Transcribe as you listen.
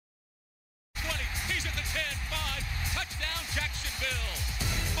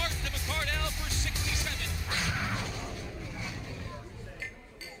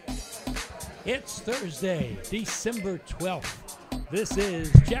It's Thursday, December 12th. This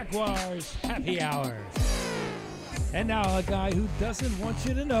is Jaguars Happy Hour. And now a guy who doesn't want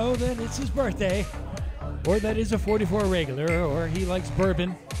you to know that it's his birthday, or that he's a 44 regular, or he likes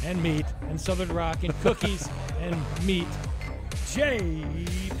bourbon and meat and Southern Rock and cookies and meat.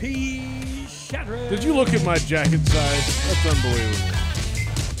 J.P. Shadrack. Did you look at my jacket size? That's unbelievable.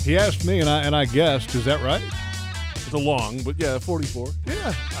 He asked me, and I guessed. Is that right? It's a long, but yeah, 44.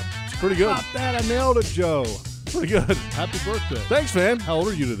 Yeah. It's pretty good. Not that. I nailed it, Joe. Pretty good. Happy birthday. Thanks, man. How old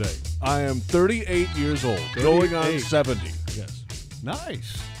are you today? I am 38 years old. 38. Going on 70. Yes.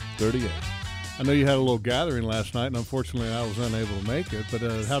 Nice. 38. I know you had a little gathering last night, and unfortunately I was unable to make it. But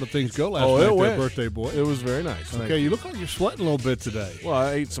how did things go last night, there, birthday boy? It was very nice. Okay, you look like you're sweating a little bit today. Well,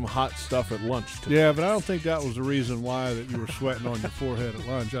 I ate some hot stuff at lunch today. Yeah, but I don't think that was the reason why that you were sweating on your forehead at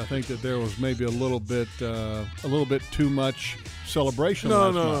lunch. I think that there was maybe a little bit too much celebration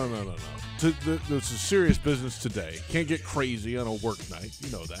last night. No. This is serious business today. Can't get crazy on a work night.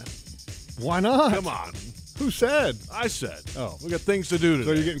 You know that. Why not? Come on. Who said? I said. Oh. We got things to do today.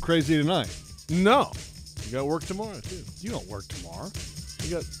 So you're getting crazy tonight? No. You got work tomorrow, too. You don't work tomorrow. We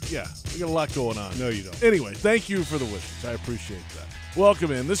got a lot going on. No, you don't. Anyway, thank you for the wishes. I appreciate that.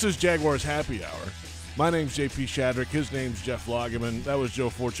 Welcome in. This is Jaguars Happy Hour. My name's J.P. Shadrack. His name's Jeff Lageman. That was Joe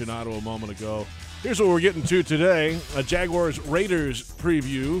Fortunato a moment ago. Here's what we're getting to today. A Jaguars-Raiders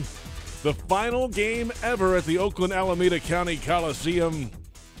preview. The final game ever at the Oakland Alameda County Coliseum.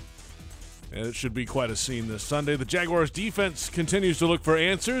 And it should be quite a scene this Sunday. The Jaguars defense continues to look for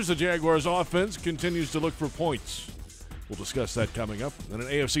answers. The Jaguars offense continues to look for points. We'll discuss that coming up. And an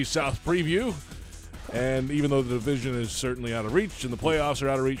AFC South preview. And even though the division is certainly out of reach and the playoffs are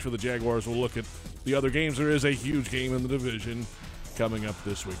out of reach for the Jaguars, we'll look at the other games. There is a huge game in the division coming up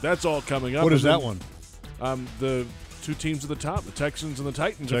this week. That's all coming up. What is that one? The two teams at the top, the Texans and the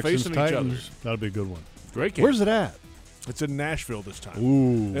Titans, are facing each other. That'll be a good one. Great game. Where's it at? It's in Nashville this time.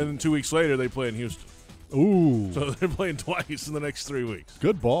 Ooh. And then 2 weeks later, they play in Houston. Ooh. So they're playing twice in the next 3 weeks.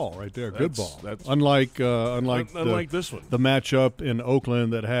 Good ball right there. Good ball. That's unlike this one. The matchup in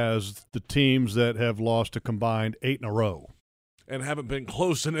Oakland that has the teams that have lost a combined 8 in a row. And haven't been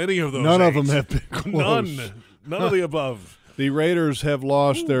close in any of those. None 8. of them have been close. None of the above. The Raiders have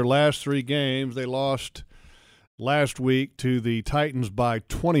lost their last 3 games. They lost last week to the Titans by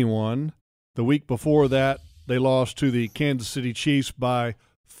 21. The week before that, they lost to the Kansas City Chiefs by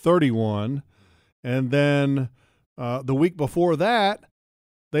 31. And then the week before that,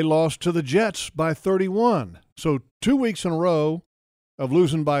 they lost to the Jets by 31. So 2 weeks in a row of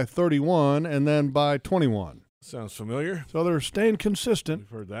losing by 31 and then by 21. Sounds familiar. So they're staying consistent.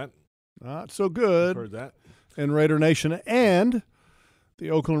 We've heard that. Not so good. We've heard that. In Raider Nation. And the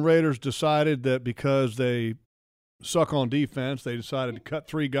Oakland Raiders decided that because they suck on defense, they decided to cut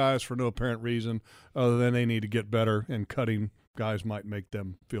 3 guys for no apparent reason other than they need to get better, and cutting guys might make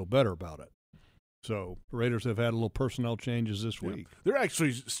them feel better about it. So the Raiders have had a little personnel changes this week. They're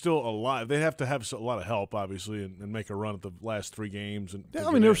actually still alive. They have to have a lot of help, obviously, and make a run at the last 3 games.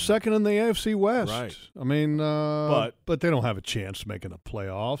 They're second in the AFC West. Right. I mean, but they don't have a chance making the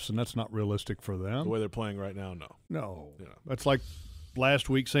playoffs, and that's not realistic for them. The way they're playing right now, no. No. Yeah. That's like last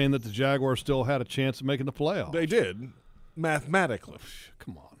week saying that the Jaguars still had a chance of making the playoffs. They did, mathematically.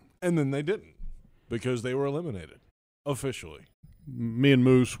 Come on. And then they didn't, because they were eliminated, officially. Me and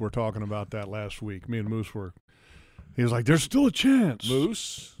Moose were talking about that last week. He was like, there's still a chance.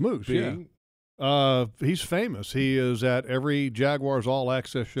 Moose, yeah. He's famous. He is at every Jaguars All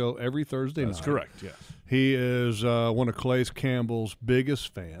Access show every Thursday night. That's correct, yes. He is one of Calais Campbell's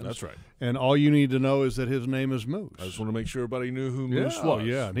biggest fans. That's right. And all you need to know is that his name is Moose. I just want to make sure everybody knew who Moose was.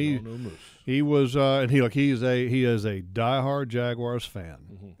 Yeah, and Moose. He was, and he is a diehard Jaguars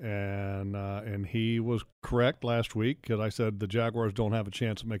fan, and he was correct last week because I said the Jaguars don't have a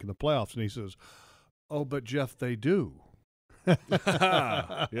chance of making the playoffs, and he says, "Oh, but Jeff, they do."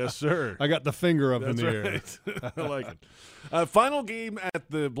 Yes, sir. I got the finger up in the air. I like it. Final game at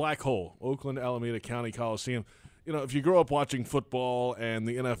the Black Hole, Oakland Alameda County Coliseum. You know, if you grow up watching football and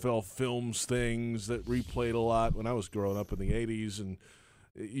the NFL films things that replayed a lot when I was growing up in the 80s, and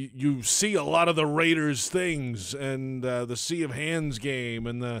you see a lot of the Raiders things and the Sea of Hands game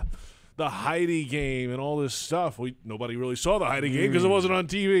and the Heidi game and all this stuff. Nobody really saw the Heidi game because it wasn't on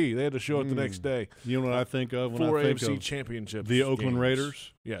TV. They had to show it the next day. You know what I think of when 4 I think AFC of championships. the Oakland games.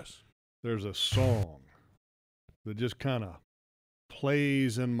 Raiders? Yes. There's a song that just kind of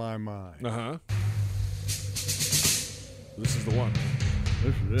plays in my mind. Uh-huh. This is the one.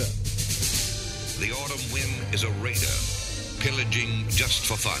 This is it. The autumn wind is a raider, pillaging just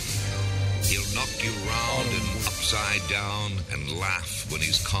for fun. He'll knock you round and upside down and laugh when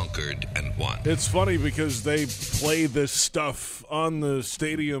he's conquered and won. It's funny because they play this stuff on the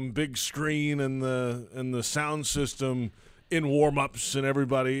stadium big screen and the sound system in warm-ups, and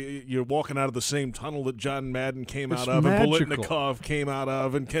everybody, you're walking out of the same tunnel that John Madden came out of, magical. and Biletnikoff came out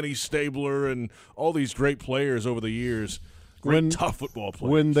of, and Kenny Stabler, and all these great players over the years. Great, tough football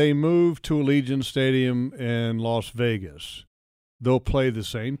players. When they move to Allegiant Stadium in Las Vegas, they'll play the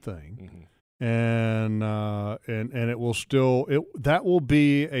same thing, and it will still that will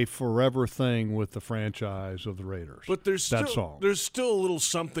be a forever thing with the franchise of the Raiders. But there's song. There's still a little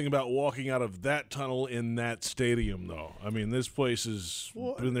something about walking out of that tunnel in that stadium, though. I mean, this place has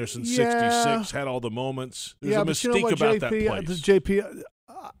been there since '66, had all the moments. There's a mystique about that place. JP,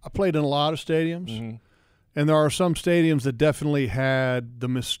 I played in a lot of stadiums, and there are some stadiums that definitely had the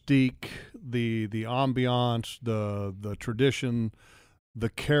mystique, the ambiance, the tradition, the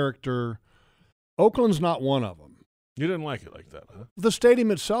character. Oakland's not one of them. You didn't like it like that, huh? The stadium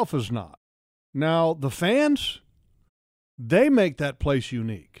itself is not. Now, the fans, they make that place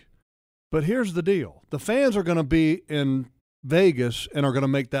unique. But here's the deal. The fans are going to be in Vegas and are going to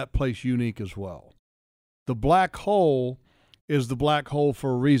make that place unique as well. The black hole is the black hole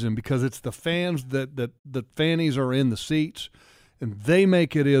for a reason, because it's the fans that the fannies are in the seats, and they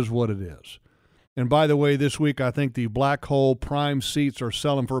make it is what it is. And by the way, this week I think the black hole prime seats are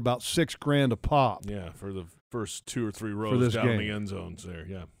selling for about $6,000 a pop. Yeah, for the first 2 or 3 rows down in the end zones there.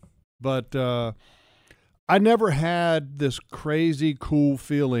 Yeah, but I never had this crazy cool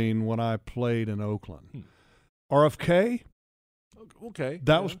feeling when I played in Oakland. RFK, okay,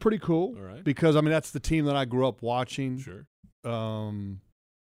 that was pretty cool. All right, because I mean that's the team that I grew up watching. Sure. The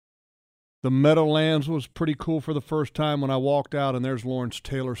Meadowlands was pretty cool for the first time when I walked out and there's Lawrence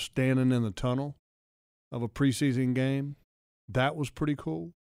Taylor standing in the tunnel of a preseason game. That was pretty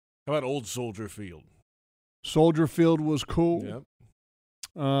cool. How about Old Soldier Field? Soldier Field was cool. Yep.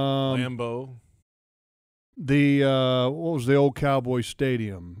 Lambeau. What was the old Cowboy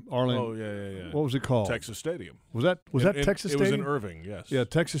Stadium? Arlington. Oh, yeah. What was it called? Texas Stadium. Was that Texas Stadium? It was in Irving, yes. Yeah,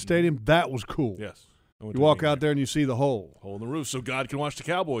 Texas Stadium. That was cool. Yes. You walk out there and you see the hole in the roof, so God can watch the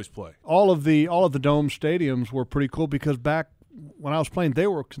Cowboys play. All of the dome stadiums were pretty cool because back when I was playing, they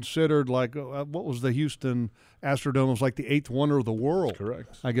were considered like what was the Houston Astrodome? It was like the 8th wonder of the world.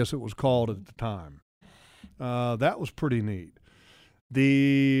 Correct. I guess it was called at the time. That was pretty neat.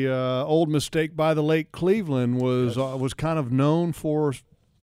 The old Mistake by the Lake Cleveland was kind of known for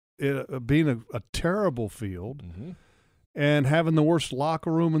it being a terrible field. And having the worst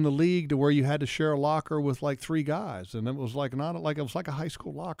locker room in the league, to where you had to share a locker with like 3 guys, and it was like it was like a high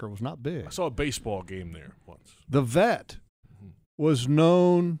school locker. It was not big. I saw a baseball game there once. The Vet was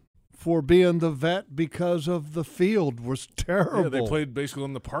known for being the Vet because of the field was terrible. Yeah, they played basically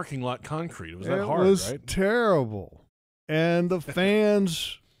on the parking lot concrete. It was that hard, right? It was right? terrible, and the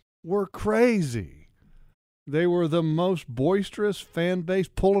fans were crazy. They were the most boisterous fan base,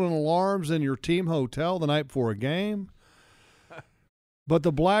 pulling alarms in your team hotel the night before a game. But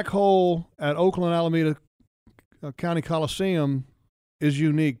the black hole at Oakland Alameda County Coliseum is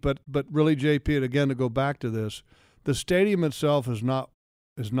unique. But really, JP, again, to go back to this, the stadium itself is not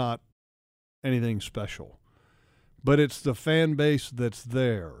anything special. But it's the fan base that's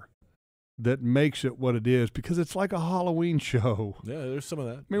there that makes it what it is, because it's like a Halloween show. Yeah, there's some of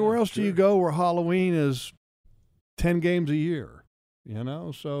that. I mean, where else do you go where Halloween is 10 games a year? You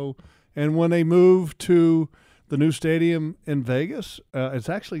know, so, and when they move to the new stadium in Vegas, it's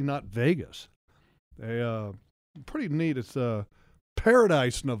actually not Vegas. Pretty neat. It's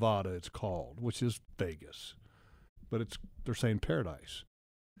Paradise, Nevada, it's called, which is Vegas. But they're saying Paradise.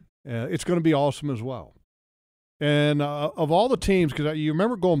 It's going to be awesome as well. And of all the teams, because you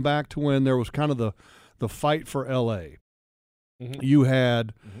remember going back to when there was kind of the fight for L.A., you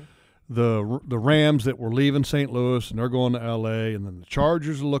had the Rams that were leaving St. Louis and they're going to L.A., and then the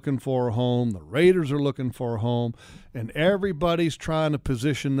Chargers are looking for a home, the Raiders are looking for a home, and everybody's trying to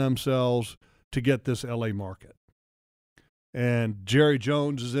position themselves to get this L.A. market. And Jerry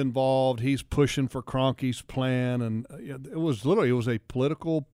Jones is involved. He's pushing for Kroenke's plan, and it was a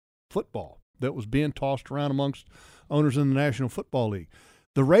political football that was being tossed around amongst owners in the National Football League.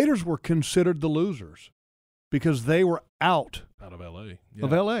 The Raiders were considered the losers because they were out of L.A.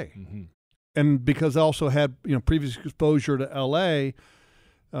 Of L.A. And because they also had previous exposure to L.A.,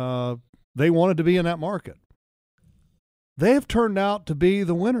 they wanted to be in that market. They have turned out to be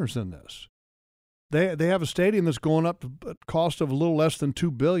the winners in this. They have a stadium that's going up to a cost of a little less than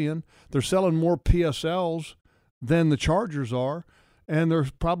 $2 billion. They're selling more PSLs than the Chargers are, and they're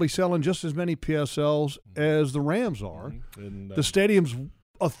probably selling just as many PSLs as the Rams are. And the stadium's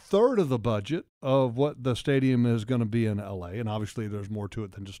a third of the budget of what the stadium is going to be in L.A., and obviously there's more to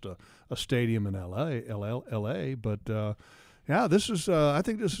it than just a stadium in L.A. But, yeah, this is I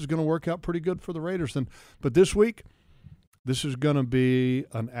think this is going to work out pretty good for the Raiders. But this week, this is going to be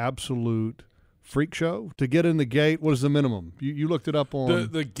an absolute freak show. To get in the gate, what is the minimum? You looked it up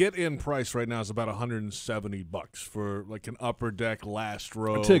on the get-in price right now is about $170 for like an upper deck last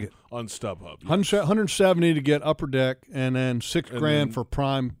row ticket on StubHub. Yes. $170 to get upper deck, and then $6,000 for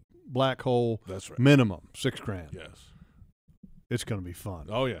prime black hole. That's right. Minimum $6,000. Yes. It's going to be fun.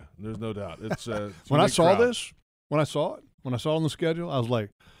 Oh yeah, there's no doubt. It's when I saw it on the schedule, I was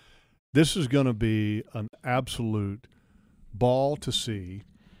like, this is going to be an absolute ball to see.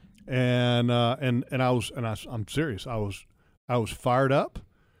 And I'm serious. I was fired up,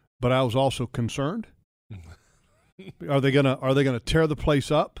 but I was also concerned. Are they gonna tear the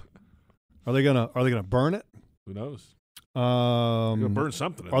place up? Are they gonna burn it? Who knows? They're gonna burn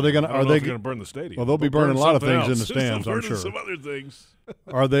something. Are they gonna burn the stadium? Well, they'll be burning a lot of things in the stands, I'm sure. Some other things.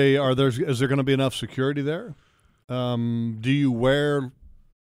 Is there going to be enough security there? Do you wear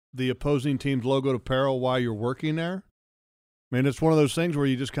the opposing team's logo to apparel while you're working there? I mean, it's one of those things where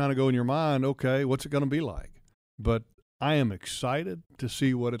you just kind of go in your mind, okay, what's it going to be like? But I am excited to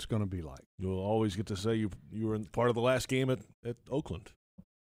see what it's going to be like. You'll always get to say you were in part of the last game at Oakland.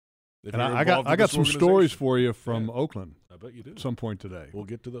 And I got some stories for you from Oakland. I bet you do. At some point today. We'll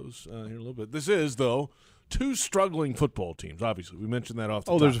get to those here in a little bit. This is, though, two struggling football teams, obviously. We mentioned that off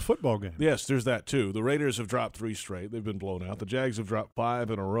the top. There's a football game. Yes, there's that, too. The Raiders have dropped 3 straight. They've been blown out. The Jags have dropped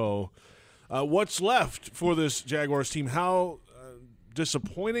 5 in a row. What's left for this Jaguars team? How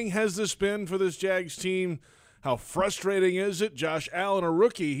disappointing has this been for this Jags team? How frustrating is it? Josh Allen, a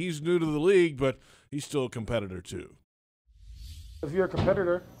rookie, he's new to the league, but he's still a competitor, too. If you're a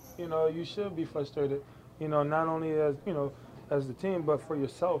competitor, you should be frustrated, not only as, as the team, but for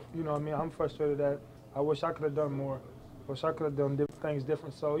yourself. I'm frustrated that I wish I could have done more. I wish I could have done things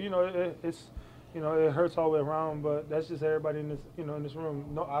different. So, it hurts all the way around, but that's just everybody in this, in this room.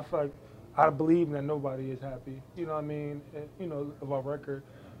 No, I feel like I believe that nobody is happy, of our record,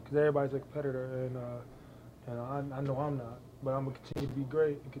 because everybody's a competitor, and I know I'm not. But I'm going to continue to be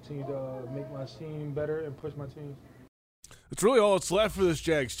great and continue to make my team better and push my team. It's really all that's left for this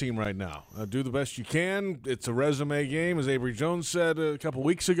Jags team right now. Do the best you can. It's a resume game, as Avery Jones said a couple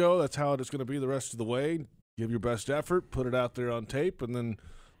weeks ago. That's how it's going to be the rest of the way. Give your best effort, put it out there on tape, and then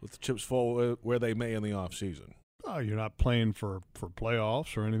let the chips fall where they may in the offseason. Oh, you're not playing for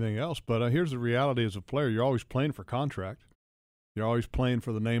playoffs or anything else, but here's the reality as a player. You're always playing for contract. You're always playing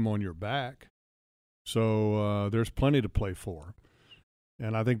for the name on your back. So there's plenty to play for.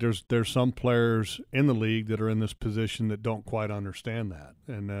 And I think there's some players in the league that are in this position that don't quite understand that,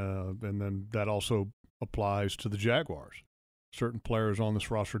 and then that also applies to the Jaguars. Certain players on this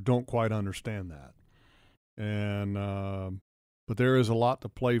roster don't quite understand that, and but there is a lot to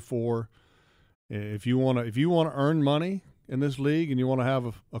play for. If you want to earn money in this league and you want to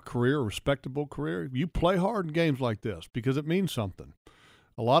have a career, a respectable career, you play hard in games like this because it means something.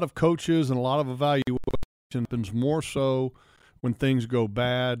 A lot of coaches and a lot of evaluation happens more so when things go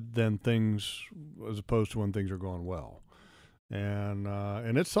bad than things as opposed to when things are going well.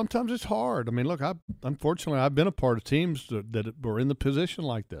 And sometimes it's hard. I mean, look, unfortunately I've been a part of teams that were in the position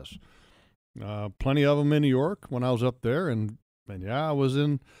like this. Plenty of them in New York when I was up there, and yeah, I was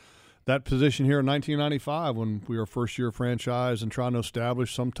in that position here in 1995 when we were a first-year franchise and trying to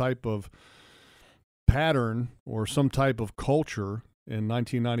establish some type of pattern or some type of culture in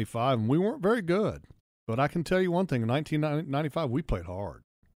 1995, and we weren't very good. But I can tell you one thing: in 1995, we played hard.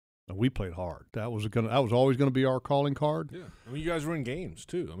 We played hard. That was always going to be our calling card. Yeah, I mean, you guys were in games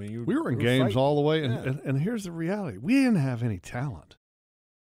too. I mean, we were in games fighting all the way. Yeah. And here's the reality: we didn't have any talent.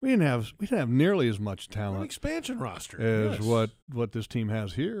 We didn't have nearly as much talent. An expansion roster as what this team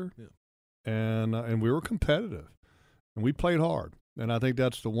has here. Yeah. And we were competitive, and we played hard. And I think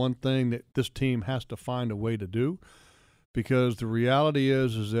that's the one thing that this team has to find a way to do, because the reality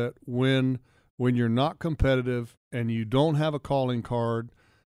is that when you're not competitive and you don't have a calling card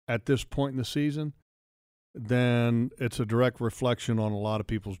at this point in the season, then it's a direct reflection on a lot of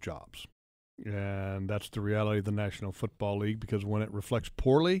people's jobs. And that's the reality of the National Football League, because when it reflects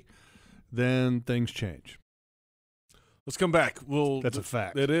poorly, then things change. Let's come back. That's a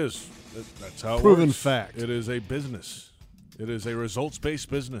fact. It is. That's how it Proven works. fact. It is a business. It is a results-based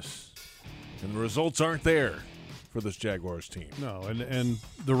business. And the results aren't there for this Jaguars team. No, and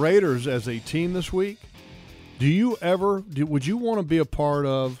the Raiders as a team this week, would you want to be a part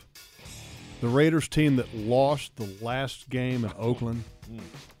of the Raiders team that lost the last game in Oakland?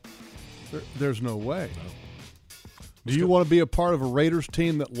 There's no way. Do you want to be a part of a Raiders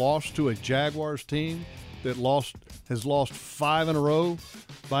team that lost to a Jaguars team that has lost 5 in a row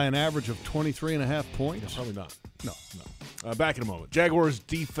by an average of 23.5 points? Yeah, probably not. No. Back in a moment. Jaguars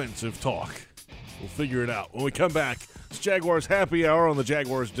defensive talk. We'll figure it out. When we come back, it's Jaguars Happy Hour on the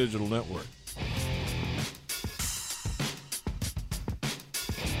Jaguars Digital Network.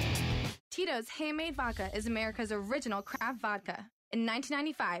 Tito's Handmade Vodka is America's original craft vodka. In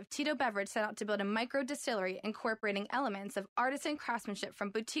 1995, Tito Beverage set out to build a micro distillery incorporating elements of artisan craftsmanship from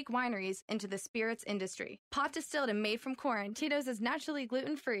boutique wineries into the spirits industry. Pot distilled and made from corn, Tito's is naturally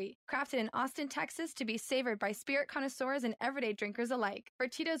gluten-free, crafted in Austin, Texas to be savored by spirit connoisseurs and everyday drinkers alike. For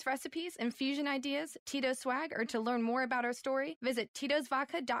Tito's recipes, infusion ideas, Tito's swag, or to learn more about our story, visit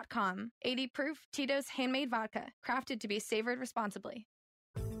titosvodka.com. 80 proof Tito's Handmade Vodka, crafted to be savored responsibly.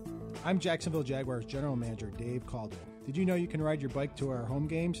 I'm Jacksonville Jaguars General Manager Dave Caldwell. Did you know you can ride your bike to our home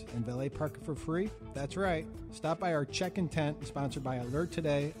games and valet park it for free? That's right. Stop by our check-in tent, sponsored by Alert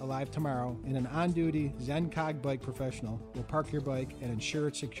Today, Alive Tomorrow, and an on-duty ZenCog bike professional will park your bike and ensure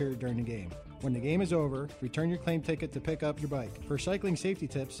it's secure during the game. When the game is over, return your claim ticket to pick up your bike. For cycling safety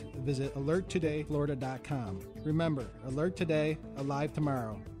tips, visit alerttodayflorida.com. Remember, Alert Today, Alive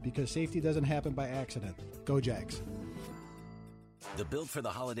Tomorrow, because safety doesn't happen by accident. Go Jags. The Built for the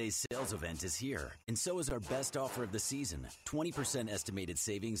Holidays sales event is here, and so is our best offer of the season, 20% estimated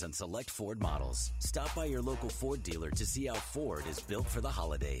savings on select Ford models. Stop by your local Ford dealer to see how Ford is built for the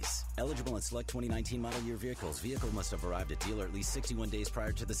holidays. Eligible in select 2019 model year vehicles. Vehicle must have arrived at dealer at least 61 days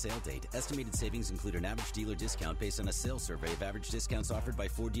prior to the sale date. Estimated savings include an average dealer discount based on a sales survey of average discounts offered by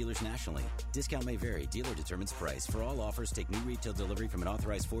Ford dealers nationally. Discount may vary. Dealer determines price. For all offers, take new retail delivery from an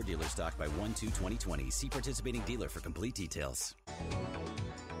authorized Ford dealer stock by 1/2/2020. See participating dealer for complete details.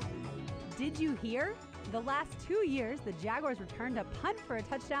 Did you hear? The last 2 years, the Jaguars returned a punt for a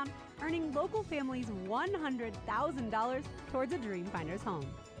touchdown, earning local families $100,000 towards a Dreamfinders home.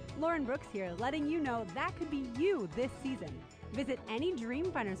 Lauren Brooks here, letting you know that could be you this season. Visit any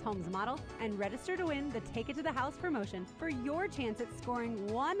Dreamfinders Homes model and register to win the Take It to the House promotion for your chance at scoring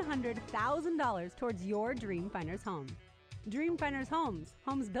 $100,000 towards your Dreamfinders home. Dreamfinders Homes,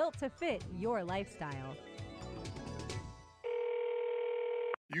 homes built to fit your lifestyle.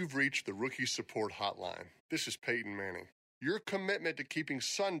 You've reached the Rookie Support Hotline. This is Peyton Manning. Your commitment to keeping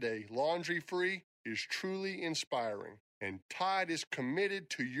Sunday laundry-free is truly inspiring, and Tide is committed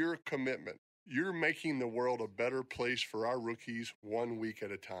to your commitment. You're making the world a better place for our rookies 1 week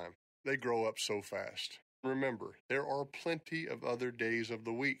at a time. They grow up so fast. Remember, there are plenty of other days of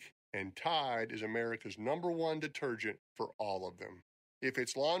the week, and Tide is America's #1 detergent for all of them. If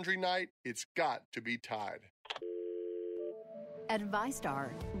it's laundry night, it's got to be Tide. At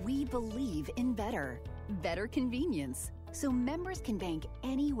VyStar, we believe in better convenience, so members can bank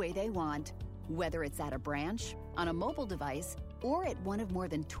any way they want, whether it's at a branch, on a mobile device, or at one of more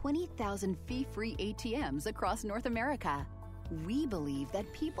than 20,000 fee-free ATMs across North America. We believe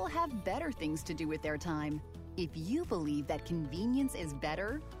that people have better things to do with their time. If you believe that convenience is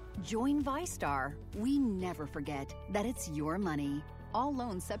better, join VyStar. We never forget that it's your money. All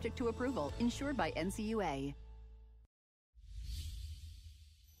loans subject to approval, insured by NCUA.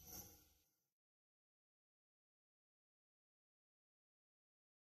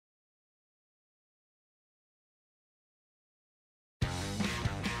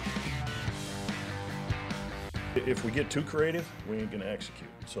 If we get too creative, we ain't going to execute.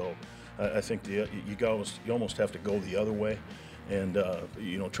 So I think you almost have to go the other way and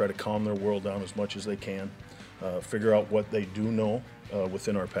try to calm their world down as much as they can. Figure out what they do know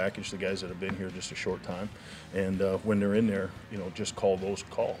within our package, the guys that have been here just a short time, and when they're in there, just call those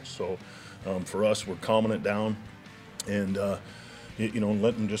calls. So for us, we're calming it down and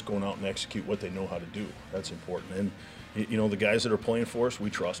let them just go out and execute what they know how to do. That's important. And the guys that are playing for us, we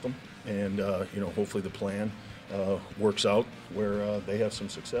trust them, and hopefully the plan works out where they have some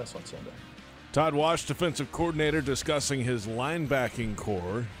success on Sunday. Todd Wash, defensive coordinator, discussing his linebacking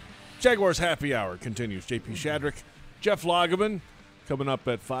core. Jaguars Happy Hour continues. J.P. Shadrick, Jeff Lageman. Coming up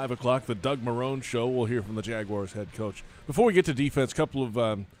at 5 o'clock, the Doug Marrone Show. We'll hear from the Jaguars head coach. Before we get to defense, a couple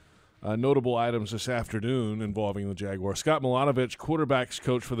of notable items this afternoon involving the Jaguars. Scott Milanovich, quarterbacks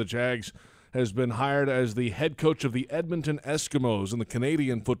coach for the Jags, has been hired as the head coach of the Edmonton Eskimos in the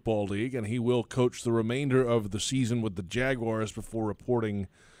Canadian Football League, and he will coach the remainder of the season with the Jaguars before reporting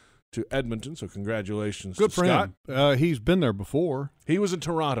to Edmonton. So congratulations Good to for Scott. him. He's been there before. He was in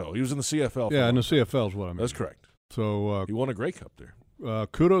Toronto. He was in the CFL. Yeah, in the CFL is what I mean. That's correct. So he won a Grey Cup there.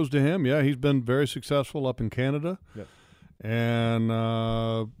 Kudos to him. Yeah, he's been very successful up in Canada. Yep. And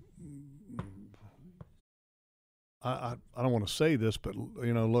I don't want to say this, but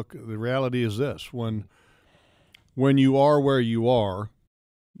look, the reality is this: when when you are where you are,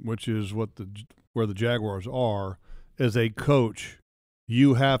 which is where the Jaguars are, as a coach,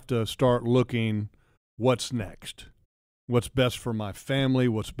 you have to start looking what's next, what's best for my family,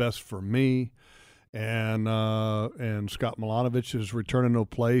 what's best for me. And Scott Milanovich is returning to a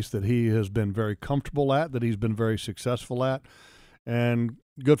place that he has been very comfortable at, that he's been very successful at, and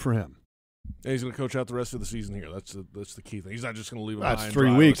good for him. And he's going to coach out the rest of the season here. That's the key thing. He's not just going to leave it That's behind.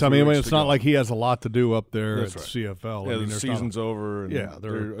 3 weeks. I mean, it's not like he has a lot to do up there at the CFL. Yeah, I mean, the season's over. And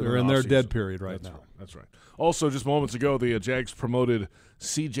they're in their dead period right now. That's right. Also, just moments ago, the Jags promoted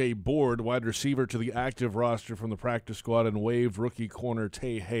C.J. Board, wide receiver, to the active roster from the practice squad and waived rookie corner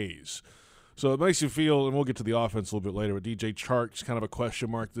Tay Hayes. So it makes you feel, and we'll get to the offense a little bit later, but DJ Chark's kind of a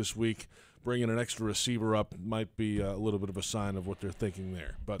question mark this week. Bringing an extra receiver up might be a little bit of a sign of what they're thinking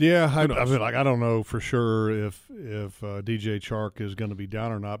there. But yeah, I mean, I don't know for sure if DJ Chark is going to be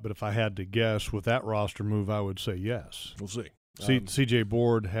down or not, but if I had to guess with that roster move, I would say yes. We'll see. C.J.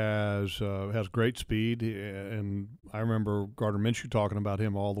 Board has great speed, and I remember Gardner Minshew talking about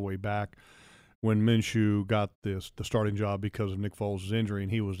him all the way back when Minshew got the starting job because of Nick Foles' injury,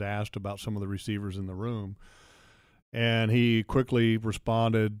 and he was asked about some of the receivers in the room. And he quickly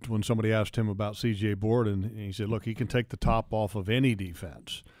responded when somebody asked him about C.J. Board, and he said, look, he can take the top off of any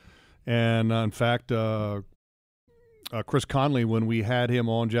defense. And, in fact, Chris Conley, when we had him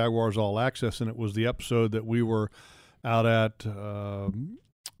on Jaguars All Access, and it was the episode that we were out at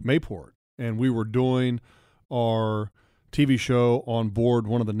Mayport, and we were doing our TV show on board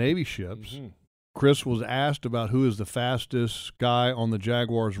one of the Navy ships. Mm-hmm. Chris was asked about who is the fastest guy on the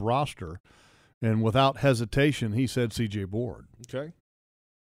Jaguars roster. And without hesitation, he said C.J. Board. Okay.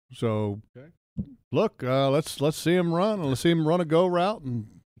 So, look, let's see him run. Let's see him run a go route and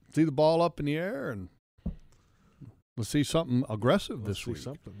see the ball up in the air, and let's see something aggressive this week.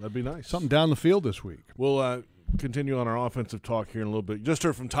 Something that'd be nice. Something down the field this week. We'll continue on our offensive talk here in a little bit. Just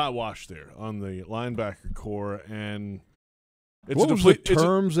heard from Ty Wash there on the linebacker core, and what was the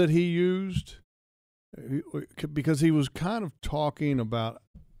terms that he used? Because he was kind of talking about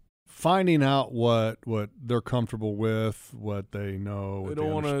finding out what they're comfortable with, what they know, what they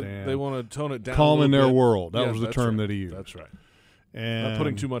understand. They want to tone it down. Calm in their bit. world. That was the term that he used. That's right. And not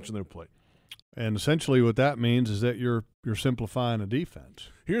putting too much on their plate. And essentially, what that means is that you're simplifying a defense.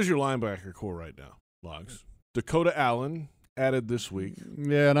 Here's your linebacker core right now, Logs. Dakota Allen added this week.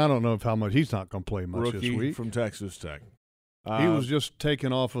 Yeah, and I don't know how much he's not going to play much this week. Rookie from Texas Tech. He was just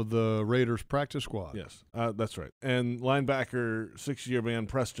taken off of the Raiders practice squad. Yes, that's right. And linebacker, 6-year man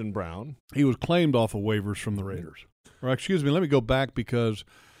Preston Brown. He was claimed off of waivers from the Raiders. Or excuse me, let me go back because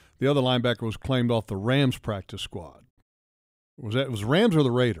the other linebacker was claimed off the Rams practice squad. It was Rams or the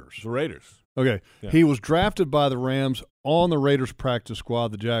Raiders? The Raiders. Okay. Yeah. He was drafted by the Rams on the Raiders practice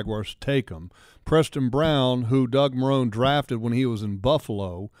squad. The Jaguars take him. Preston Brown, who Doug Marrone drafted when he was in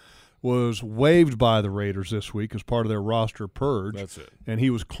Buffalo, was waived by the Raiders this week as part of their roster purge. That's it. And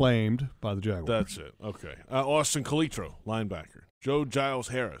he was claimed by the Jaguars. That's it. Okay. Austin Calitro, linebacker. Joe Giles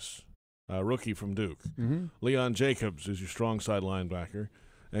Harris, rookie from Duke. Mm-hmm. Leon Jacobs is your strong side linebacker.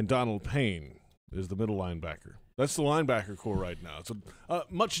 And Donald Payne is the middle linebacker. That's the linebacker core right now. It's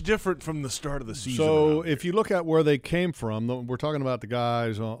much different from the start of the season. So if you look at where they came from, we're talking about the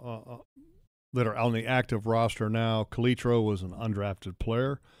guys that are on the active roster now. Calitro was an undrafted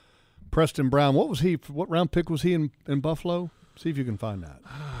player. Preston Brown, what round pick was he in Buffalo? See if you can find that.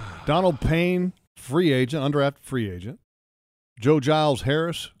 Donald Payne, free agent, undrafted free agent. Joe Giles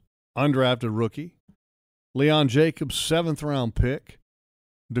Harris, undrafted rookie. Leon Jacobs, 7th-round pick.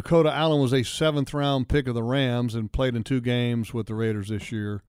 Dakota Allen was a 7th-round pick of the Rams and played in 2 games with the Raiders this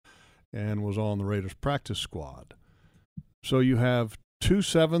year and was on the Raiders practice squad. So you have 2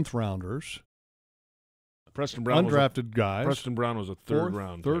 7th-rounders. Preston Brown undrafted guys. Preston Brown was a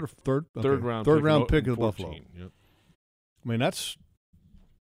third-round pick. Third-round pick of Buffalo. Yep. I mean, that's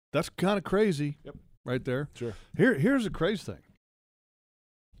kind of crazy. Yep. Right there. Sure. Here's the crazy thing.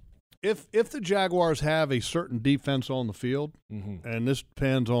 If the Jaguars have a certain defense on the field, mm-hmm. and this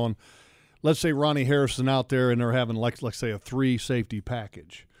depends on, let's say Ronnie Harrison out there and they're having, let's say, a 3-safety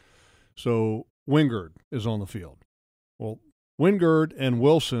package. So Wingard is on the field. Well, Wingard and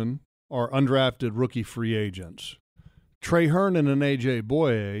Wilson are undrafted rookie free agents. Trey Herndon and A.J.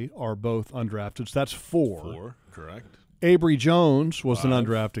 Boye are both undrafted. So that's 4. 4, correct. Avery Jones was 5. an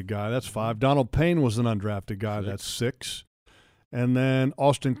undrafted guy. That's 5. Donald Payne was an undrafted guy. 6. That's 6. And then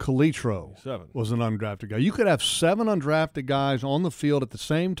Austin Calitro 7. was an undrafted guy. You could have 7 undrafted guys on the field at the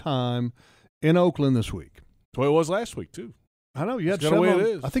same time in Oakland this week. That's the way it was last week, too. I know. You had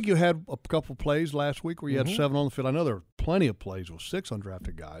 7. I think you had a couple plays last week where you had 7 on the field. I know there were plenty of plays with 6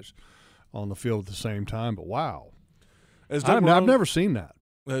 undrafted guys on the field at the same time, but wow. I've never seen that.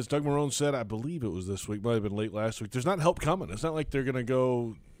 As Doug Marrone said, I believe it was this week, might have been late last week, there's not help coming. It's not like they're going to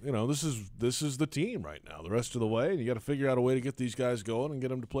go, this is the team right now the rest of the way, and you got to figure out a way to get these guys going and get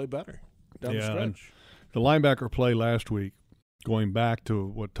them to play better down the stretch. The linebacker play last week, going back to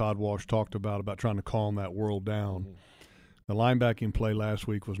what Todd Walsh talked about trying to calm that world down, the linebacking play last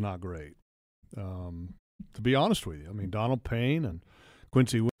week was not great. To be honest with you, I mean, Donald Payne and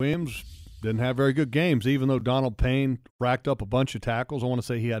Quincy Williams didn't have very good games, even though Donald Payne racked up a bunch of tackles. I want to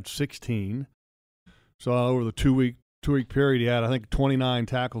say he had 16. So over the two-week period, he had, I think, 29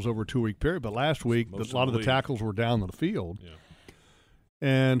 tackles over a 2-week period. But last week, a lot of the tackles were down the field. Yeah.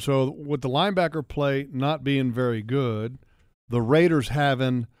 And so with the linebacker play not being very good, the Raiders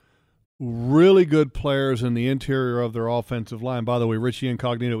having really good players in the interior of their offensive line. By the way, Richie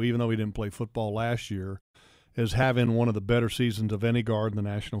Incognito, even though he didn't play football last year, is having one of the better seasons of any guard in the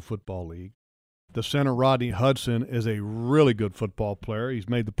National Football League. The center, Rodney Hudson, is a really good football player. He's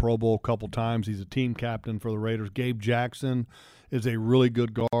made the Pro Bowl a couple times. He's a team captain for the Raiders. Gabe Jackson is a really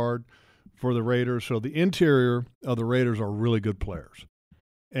good guard for the Raiders. So the interior of the Raiders are really good players.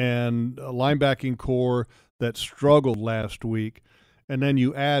 And a linebacking core that struggled last week. And then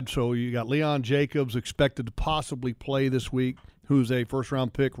you add, so you got Leon Jacobs expected to possibly play this week, who's a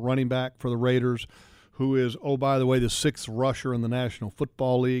first-round pick running back for the Raiders, who is, oh, by the way, the 6th rusher in the National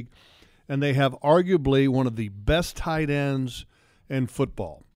Football League. And they have arguably one of the best tight ends in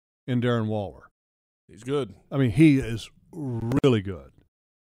football in Darren Waller. He's good. I mean, he is really good.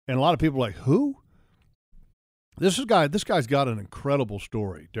 And a lot of people are like, who? This guy's got an incredible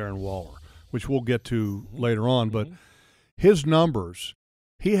story, Darren Waller, which we'll get to later on. But his numbers,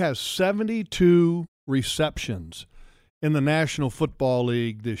 he has 72 receptions in the National Football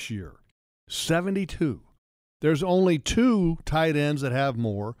League this year. 72. There's only 2 tight ends that have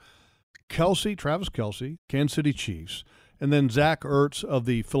more. Travis Kelce, Kansas City Chiefs, and then Zach Ertz of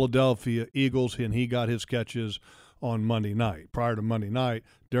the Philadelphia Eagles, and he got his catches on Monday night. Prior to Monday night,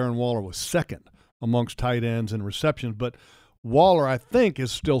 Darren Waller was second amongst tight ends in receptions, but Waller, I think,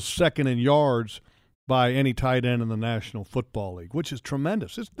 is still second in yards by any tight end in the National Football League, which is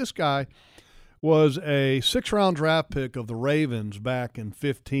tremendous. This guy was a 6th-round draft pick of the Ravens back in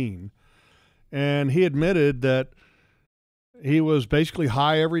 2015, and he admitted that he was basically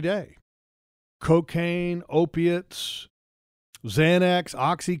high every day. Cocaine, opiates, Xanax,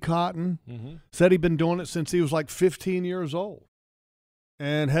 Oxycontin. Said he'd been doing it since he was like 15 years old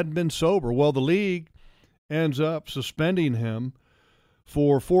and hadn't been sober. Well, the league ends up suspending him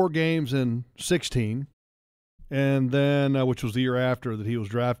for 4 games in 16, and then which was the year after that he was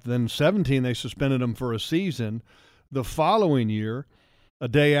drafted. Then in 17, they suspended him for a season. The following year, a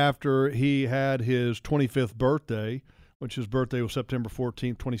day after he had his 25th birthday, which his birthday was September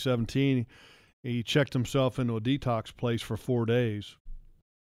 14th, 2017, he checked himself into a detox place for 4 days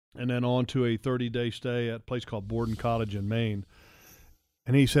and then on to a 30-day stay at a place called Borden Cottage in Maine.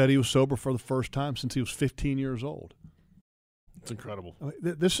 And he said he was sober for the first time since he was 15 years old. It's incredible. I mean,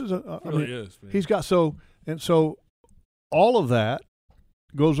 this is it really is, man. He's got so all of that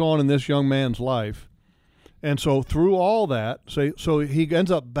goes on in this young man's life. And so through all that, so he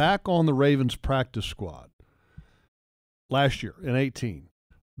ends up back on the Ravens practice squad last year in 18.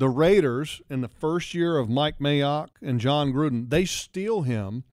 The Raiders, in the first year of Mike Mayock and John Gruden, they steal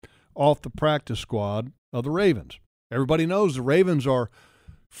him off the practice squad of the Ravens. Everybody knows the Ravens are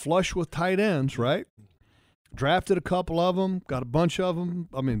flush with tight ends, right? Drafted a couple of them, got a bunch of them.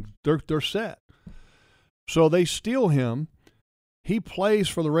 I mean, they're set. So they steal him. He plays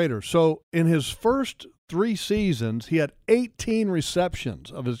for the Raiders. So in his first 3 seasons, he had 18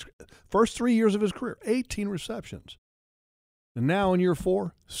 receptions of his first 3 years of his career, 18 receptions. And now in year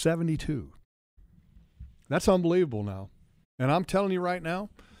 4, 72. That's unbelievable now. And I'm telling you right now,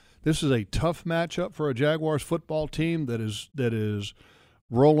 this is a tough matchup for a Jaguars football team that is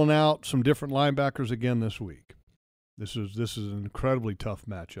rolling out some different linebackers again this week. This is an incredibly tough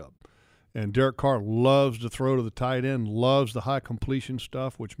matchup. And Derek Carr loves to throw to the tight end, loves the high completion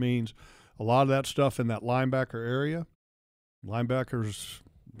stuff, which means a lot of that stuff in that linebacker area. Linebackers,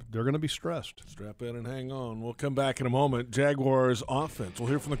 they're going to be stressed. Strap in and hang on. We'll come back in a moment. Jaguars offense. We'll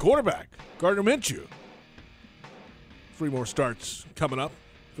hear from the quarterback, Gardner Minshew. 3 more starts coming up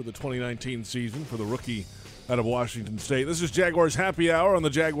for the 2019 season for the rookie out of Washington State. This is Jaguars Happy Hour on the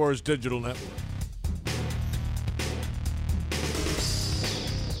Jaguars Digital Network.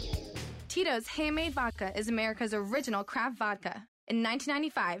 Tito's Handmade Vodka is America's original craft vodka. In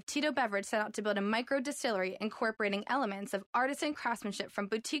 1995, Tito Beverage set out to build a micro distillery incorporating elements of artisan craftsmanship from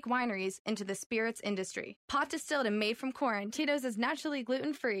boutique wineries into the spirits industry. Pot distilled and made from corn, Tito's is naturally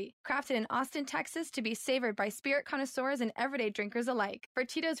gluten-free, crafted in Austin, Texas to be savored by spirit connoisseurs and everyday drinkers alike. For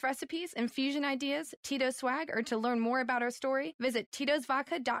Tito's recipes, infusion ideas, Tito's swag, or to learn more about our story, visit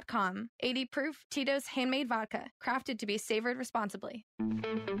Tito'sVodka.com. 80 proof Tito's handmade vodka, crafted to be savored responsibly.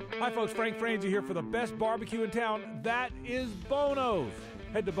 Hi folks, Frank Frangie here for the best barbecue in town. That is Bono's.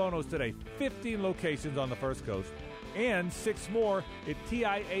 Head to Bono's today. 15 locations on the First Coast and 6 more at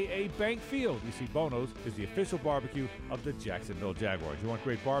TIAA Bank Field. You see, Bono's is the official barbecue of the Jacksonville Jaguars. You want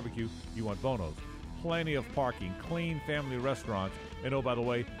great barbecue, you want Bono's. Plenty of parking, clean family restaurants, and oh, by the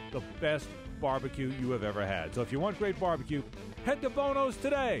way, the best barbecue you have ever had. So if you want great barbecue, head to Bono's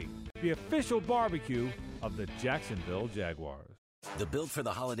today, the official barbecue of the Jacksonville Jaguars. The Built for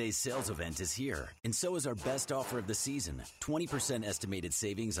the Holidays sales event is here, and so is our best offer of the season, 20% estimated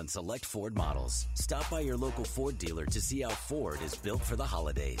savings on select Ford models. Stop by your local Ford dealer to see how Ford is built for the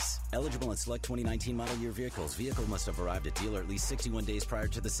holidays. Eligible in select 2019 model year vehicles. Vehicle must have arrived at dealer at least 61 days prior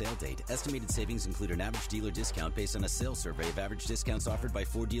to the sale date. Estimated savings include an average dealer discount based on a sales survey of average discounts offered by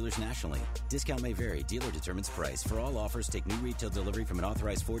Ford dealers nationally. Discount may vary. Dealer determines price. For all offers, take new retail delivery from an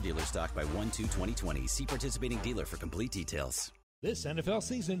authorized Ford dealer stock by 1/2/2020. See participating dealer for complete details. This NFL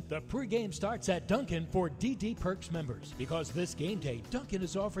season, the pregame starts at Dunkin' for DD Perks members. Because this game day, Dunkin'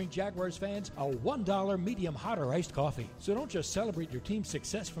 is offering Jaguars fans a $1 medium hot or iced coffee. So don't just celebrate your team's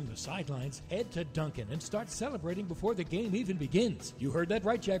success from the sidelines. Head to Dunkin' and start celebrating before the game even begins. You heard that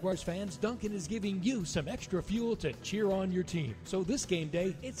right, Jaguars fans. Dunkin' is giving you some extra fuel to cheer on your team. So this game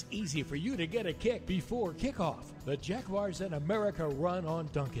day, it's easy for you to get a kick before kickoff. The Jaguars and America run on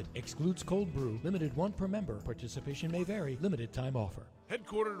Dunkin'. Excludes cold brew. Limited 1 per member. Participation may vary. Limited time offer.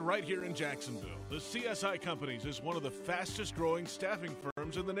 Headquartered right here in Jacksonville, the CSI Companies is one of the fastest growing staffing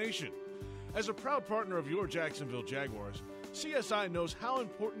firms in the nation. As a proud partner of your Jacksonville Jaguars, CSI knows how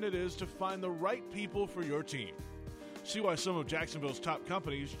important it is to find the right people for your team. See why some of Jacksonville's top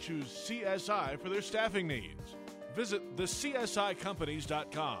companies choose CSI for their staffing needs. Visit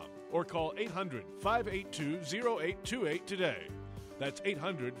thecsicompanies.com or call 800-582-0828 today. That's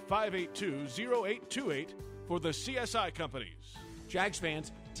 800-582-0828 for the CSI Companies. Jags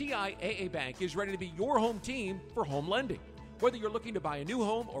fans, TIAA Bank is ready to be your home team for home lending. Whether you're looking to buy a new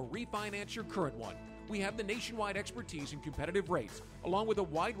home or refinance your current one, we have the nationwide expertise and competitive rates, along with a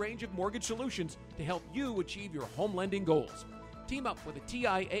wide range of mortgage solutions to help you achieve your home lending goals. Team up with a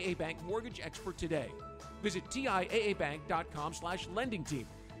TIAA Bank mortgage expert today. Visit TIAABank.com/lending team.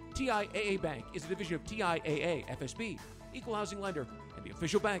 TIAA Bank is a division of TIAA FSB, Equal Housing Lender, and the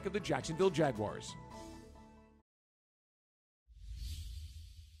official bank of the Jacksonville Jaguars.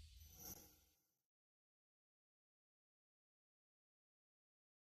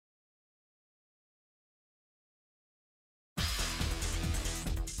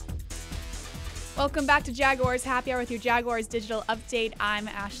 Welcome back to Jaguars Happy Hour with your Jaguars Digital Update. I'm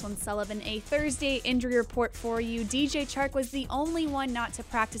Ashlyn Sullivan. A Thursday injury report for you. DJ Chark was the only one not to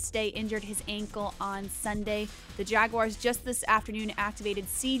practice today, injured his ankle on Sunday. The Jaguars just this afternoon activated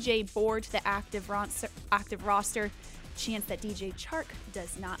CJ Board to the active roster. Chance that DJ Chark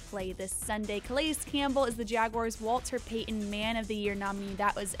does not play this Sunday. Calais Campbell is the Jaguars' Walter Payton Man of the Year nominee.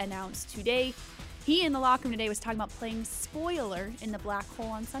 That was announced today. He in the locker room today was talking about playing spoiler in the black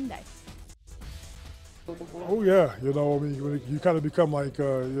hole on Sunday. Oh yeah, I mean, when you kind of become like,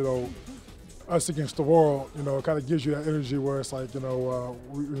 us against the world. It kind of gives you that energy where it's like, we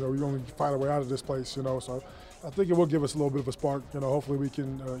only find a way out of this place. So I think it will give us a little bit of a spark. Hopefully we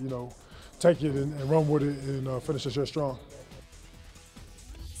can, take it and run with it and finish this year strong.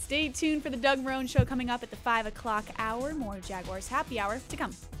 Stay tuned for the Doug Marone Show coming up at the 5 o'clock hour. More Jaguars Happy Hour to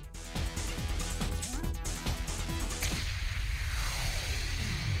come.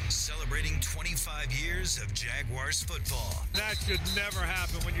 Celebrating 25 years of Jaguars football. That should never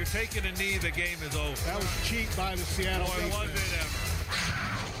happen. When you're taking a knee, the game is over. That was cheap by the Seattle defense. Was it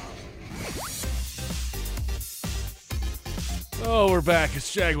ever? Oh, we're back.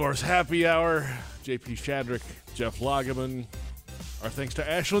 It's Jaguars Happy Hour. JP Shadrick, Jeff Lageman. Our thanks to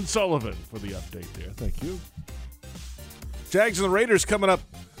Ashlyn Sullivan for the update there. Thank you. Jags and the Raiders coming up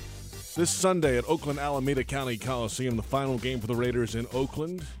this Sunday at Oakland Alameda County Coliseum. The final game for the Raiders in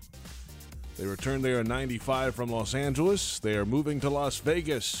Oakland. They returned there in '95 from Los Angeles. They are moving to Las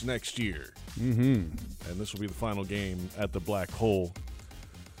Vegas next year. And this will be the final game at the Black Hole.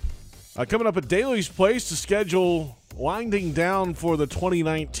 Coming up at Daly's Place, the schedule winding down for the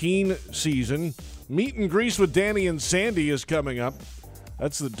 2019 season. Meet and Grease with Danny and Sandy is coming up.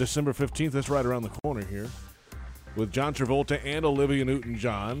 That's the December 15th. That's right around the corner here. with John Travolta and Olivia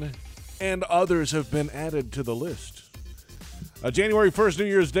Newton-John, and others have been added to the list. January 1st, New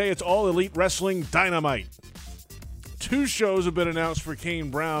Year's Day, it's All Elite Wrestling Dynamite. 2 shows have been announced for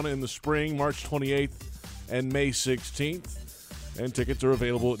Kane Brown in the spring, March 28th and May 16th. And tickets are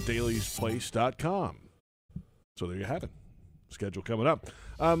available at dailiesplace.com. So there you have it. Schedule coming up.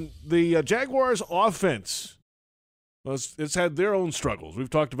 The Jaguars offense, well, it's had their own struggles. We've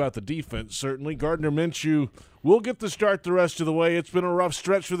talked about the defense, certainly. Gardner Minshew will get the start the rest of the way. It's been a rough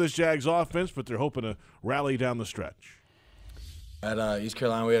stretch for this Jags offense, but they're hoping to rally down the stretch. At East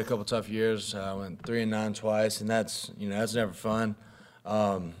Carolina, we had a couple tough years. Went 3-9 twice, and that's never fun.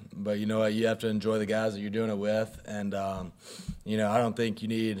 But you know what? You have to enjoy the guys that you're doing it with, and I don't think you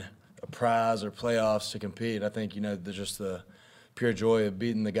need a prize or playoffs to compete. I think just the pure joy of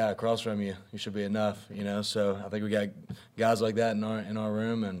beating the guy across from you should be enough. So I think we got guys like that in our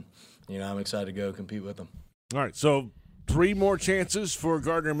room, and I'm excited to go compete with them. All right, so 3 more chances for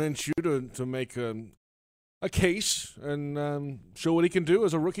Gardner Minshew to make a case and show what he can do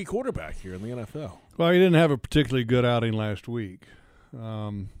as a rookie quarterback here in the NFL. Well, he didn't have a particularly good outing last week.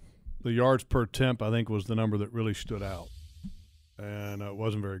 The yards per attempt, I think, was the number that really stood out, and it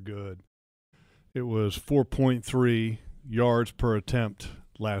wasn't very good. It was 4.3 yards per attempt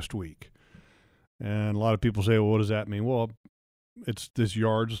last week. And a lot of people say, well, what does that mean? Well, it's this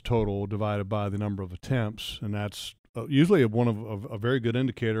yards total divided by the number of attempts, and that's usually one of a very good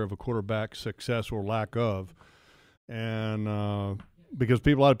indicator of a quarterback's success or lack of. And because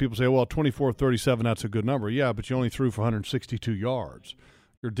a lot of people say, well, 24-37, that's a good number. Yeah, but you only threw for 162 yards.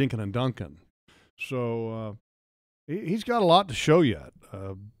 You're dinking and dunking. So he's got a lot to show yet.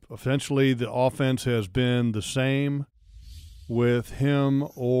 Essentially, the offense has been the same with him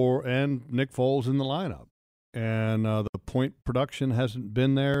and Nick Foles in the lineup. And the point production hasn't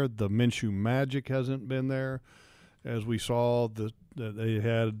been there. The Minshew magic hasn't been there, as we saw that they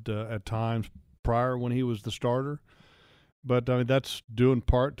had at times prior when he was the starter. But that's due in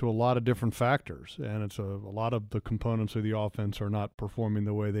part to a lot of different factors, and it's a lot of the components of the offense are not performing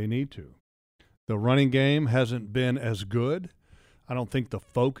the way they need to. The running game hasn't been as good. I don't think the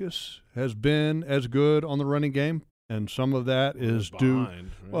focus has been as good on the running game, and some of that is due. Right?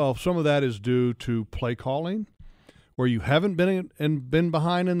 Well, some of that is due to play calling, where you haven't been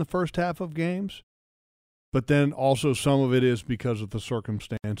behind in the first half of games. But then also some of it is because of the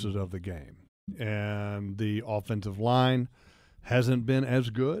circumstances of the game. And the offensive line hasn't been as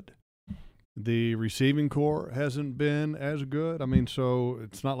good. The receiving corps hasn't been as good. So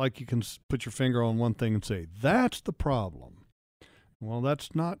it's not like you can put your finger on one thing and say, that's the problem. Well,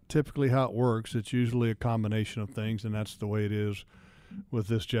 that's not typically how it works. It's usually a combination of things, and that's the way it is with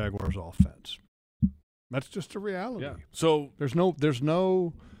this Jaguars offense. That's just a reality. Yeah. So there's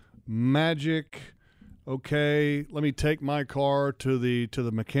no magic. Okay, let me take my car to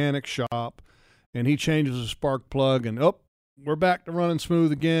the mechanic shop, and he changes the spark plug, and we're back to running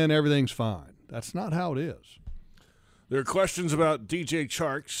smooth again. Everything's fine. That's not how it is. There are questions about DJ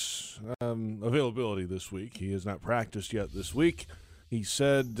Chark's availability this week. He has not practiced yet this week. He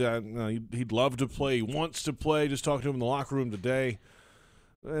said he'd love to play. He wants to play. Just talked to him in the locker room today.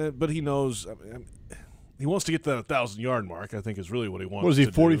 But he knows he wants to get to that 1,000-yard mark, I think, is really what he wants to do. Was he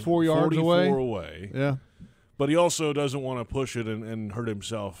 44 yards away? 44 away. Yeah. But he also doesn't want to push it and hurt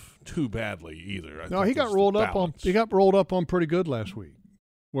himself too badly either. No, he got rolled up on pretty good last week,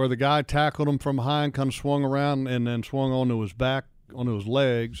 where the guy tackled him from behind, kind of swung around, and then swung onto his back, onto his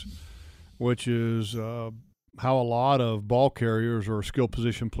legs, which is how a lot of ball carriers or skill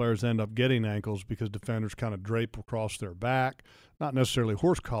position players end up getting ankles, because defenders kind of drape across their back. Not necessarily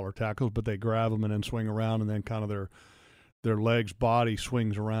horse collar tackles, but they grab them and then swing around, and then kind of their legs, body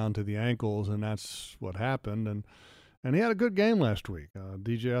swings around to the ankles, and that's what happened. And he had a good game last week.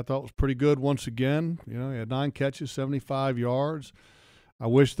 DJ, I thought, was pretty good once again. He had 9 catches, 75 yards. I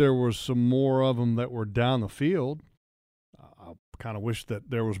wish there was some more of them that were down the field. I kind of wish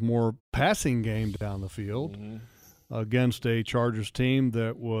that there was more passing game down the field against a Chargers team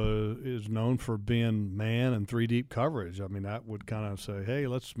that is known for being man and 3-deep coverage. That would kind of say, hey,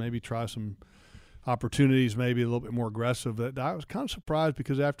 let's maybe try some opportunities, maybe a little bit more aggressive. That I was kind of surprised,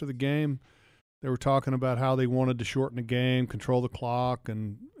 because after the game they were talking about how they wanted to shorten the game, control the clock,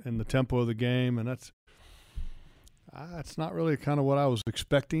 and the tempo of the game, and that's not really kind of what I was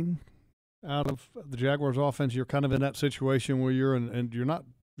expecting out of the Jaguars offense. You're kind of in that situation where you're not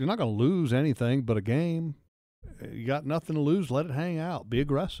going to lose anything but a game. You got nothing to lose. Let it hang out. Be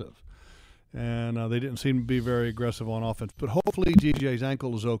aggressive. And they didn't seem to be very aggressive on offense. But hopefully DJ's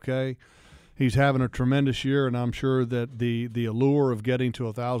ankle is okay. He's having a tremendous year, and I'm sure that the allure of getting to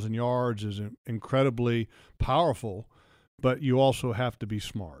 1,000 yards is incredibly powerful, but you also have to be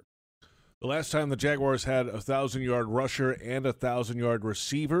smart. The last time the Jaguars had a 1,000-yard rusher and a 1,000-yard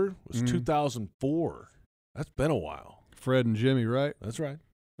receiver was 2004. That's been a while. Fred and Jimmy, right? That's right.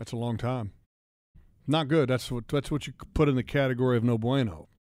 That's a long time. Not good. That's what you put in the category of no bueno.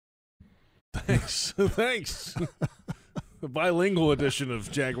 Thanks. Thanks. The bilingual edition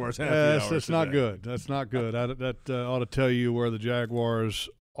of Jaguars Happy Hour. That's not good. That's not good. That ought to tell you where the Jaguars'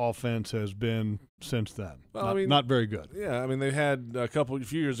 offense has been since then. Well, not very good. Yeah, I mean, they had a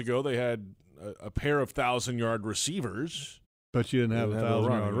few years ago, they had a pair of 1,000-yard receivers. But you didn't have a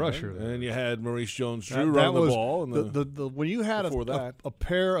 1,000-yard rusher. And then you had Maurice Jones-Drew run the ball. And when you had a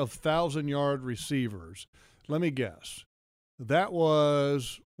pair of 1,000-yard receivers, let me guess, that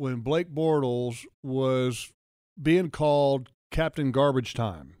was when Blake Bortles was being called Captain Garbage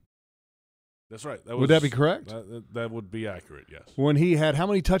Time. That's right. Would that be correct? That would be accurate, yes. When he had, how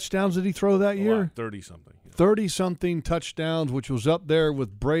many touchdowns did he throw that year? 30-something. Yeah. 30-something touchdowns, which was up there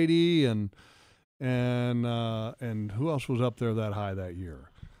with Brady and who else was up there that high that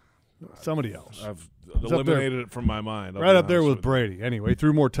year? Somebody else. I've eliminated it from my mind. Right up there with Brady. Anyway, he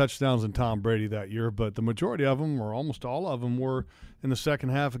threw more touchdowns than Tom Brady that year, but the majority of them, or almost all of them, were in the second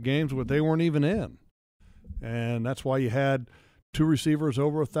half of games where they weren't even in. And that's why you had two receivers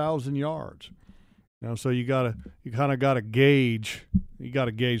over 1,000 yards. So you kind of got to gauge. You got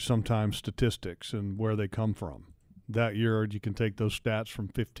to gauge sometimes statistics and where they come from. That year, you can take those stats from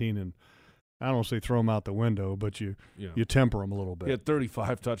 15 and I don't want to say throw them out the window, but you temper them a little bit. He had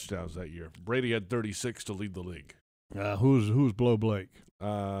 35 touchdowns that year. Brady had 36 to lead the league. Who's below Blake?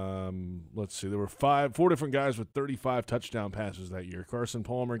 Let's see. There were four different guys with 35 touchdown passes that year. Carson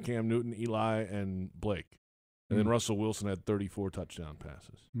Palmer, Cam Newton, Eli, and Blake. And then Russell Wilson had 34 touchdown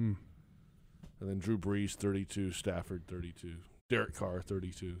passes. And then Drew Brees, 32. Stafford, 32. Derek Carr,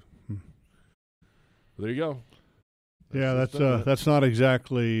 32. There you go. That's not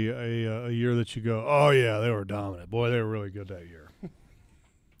exactly a year that you go, oh, yeah, they were dominant. Boy, they were really good that year.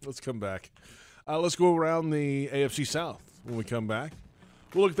 Let's come back. Let's go around the AFC South when we come back.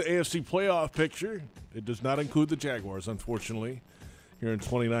 We'll look at the AFC playoff picture. It does not include the Jaguars, unfortunately, here in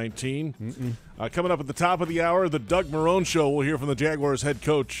 2019. Coming up at the top of the hour, the Doug Marrone Show. We'll hear from the Jaguars head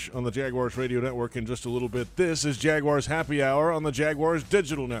coach on the Jaguars Radio Network in just a little bit. This is Jaguars Happy Hour on the Jaguars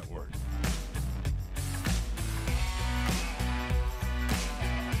Digital Network.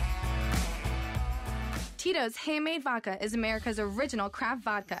 Tito's Handmade Vodka is America's original craft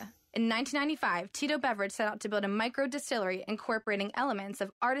vodka. In 1995, Tito Beverage set out to build a micro distillery incorporating elements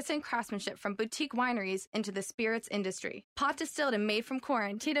of artisan craftsmanship from boutique wineries into the spirits industry. Pot distilled and made from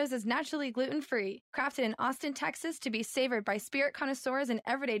corn, Tito's is naturally gluten-free, crafted in Austin, Texas to be savored by spirit connoisseurs and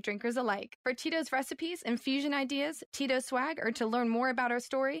everyday drinkers alike. For Tito's recipes, infusion ideas, Tito's swag, or to learn more about our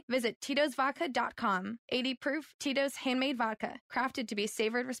story, visit Tito'sVodka.com. 80 proof Tito's Handmade Vodka, crafted to be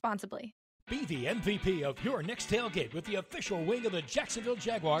savored responsibly. Be the MVP of your next tailgate with the official wing of the Jacksonville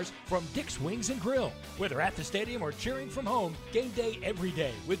Jaguars from Dick's Wings and Grill. Whether at the stadium or cheering from home, game day every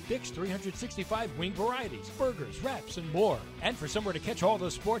day with Dick's 365 wing varieties, burgers, wraps, and more. And for somewhere to catch all the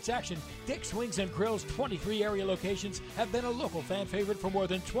sports action, Dick's Wings and Grill's 23 area locations have been a local fan favorite for more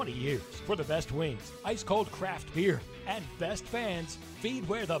than 20 years. For the best wings, ice-cold craft beer, and best fans, feed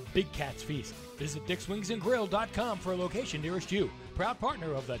where the big cats feast. Visit DicksWingsAndGrill.com for a location nearest you. Proud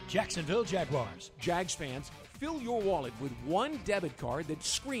partner of the Jacksonville Jaguars. Jags fans, fill your wallet with one debit card that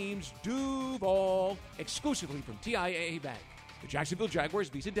screams Duval, exclusively from TIAA Bank. The Jacksonville Jaguars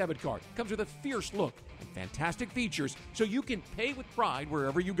Visa debit card comes with a fierce look and fantastic features so you can pay with pride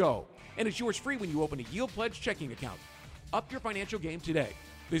wherever you go. And it's yours free when you open a Yield Pledge checking account. Up your financial game today.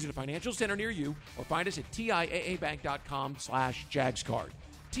 Visit a financial center near you or find us at TIAABank.com/JagsCard.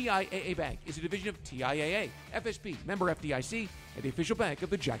 TIAA Bank is a division of TIAA, FSB, member FDIC, and the official bank of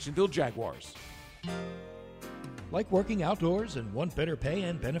the Jacksonville Jaguars. Like working outdoors and want better pay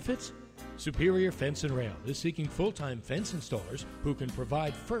and benefits? Superior Fence and Rail is seeking full-time fence installers who can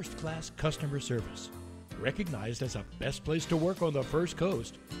provide first-class customer service. Recognized as a best place to work on the First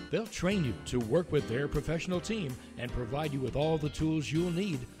Coast, they'll train you to work with their professional team and provide you with all the tools you'll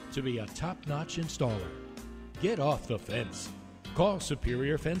need to be a top-notch installer. Get off the fence. Call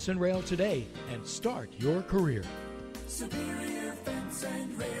Superior Fence and Rail today and start your career.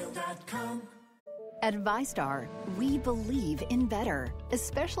 SuperiorFenceandRail.com. At ViStar, we believe in better,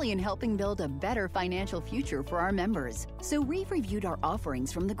 especially in helping build a better financial future for our members. So we've reviewed our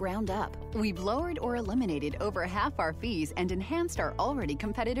offerings from the ground up. We've lowered or eliminated over half our fees and enhanced our already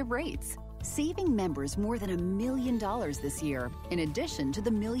competitive rates. saving members more than $1 million this year, in addition to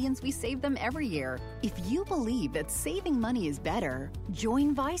the millions we save them every year. If you believe that saving money is better,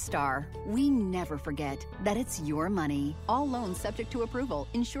 join ViStar. We never forget that it's your money. All loans subject to approval,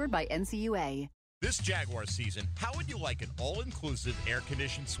 insured by NCUA. This Jaguar season, how would you like an all-inclusive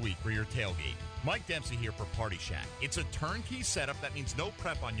air-conditioned suite for your tailgate? Mike Dempsey here for Party Shack. It's a turnkey setup that means no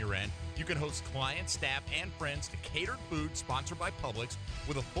prep on your end. You can host clients, staff, and friends to catered food sponsored by Publix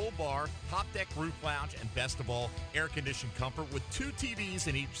with a full bar, top deck roof lounge, and best of all, air-conditioned comfort with 2 TVs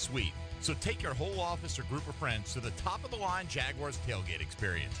in each suite. So take your whole office or group of friends to the top-of-the-line Jaguars tailgate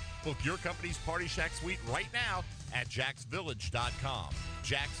experience. Book your company's Party Shack suite right now at jacksvillage.com.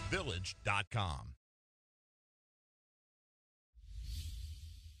 jacksvillage.com.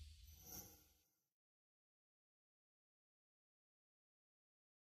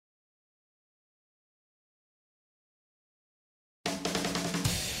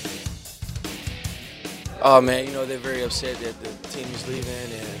 Oh man, you know, they're very upset that the team is leaving,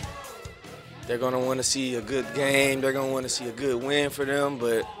 and they're going to want to see a good game. They're going to want to see a good win for them,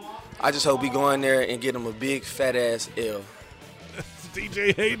 but I just hope we go in there and get them a big fat ass L.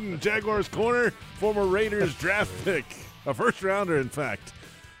 DJ Hayden, Jaguars corner, former Raiders draft pick, a first rounder, in fact,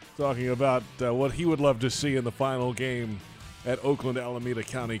 talking about what he would love to see in the final game at Oakland Alameda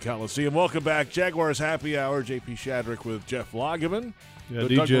County Coliseum. Welcome back, Jaguars Happy Hour. JP Shadrick with Jeff Lageman. Yeah,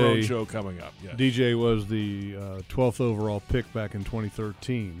 the Doug Marone Show coming up. Yes. DJ was the 12th overall pick back in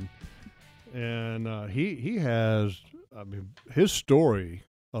 2013, and he has, I mean, his story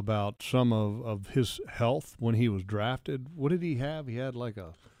about some of his health when he was drafted. What did he have? He had like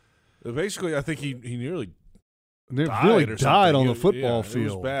a basically, I think he nearly died on the football field.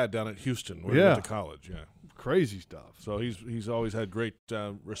 It was bad down at Houston where he went to college. Yeah, crazy stuff. So he's always had great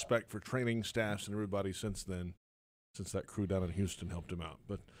respect for training staffs and everybody since then. Since that crew down in Houston helped him out.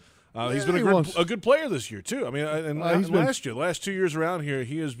 But he's been a good player this year, too. I mean, and last 2 years around here,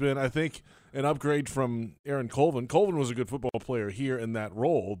 he has been, I think, an upgrade from Aaron Colvin. Colvin was a good football player here in that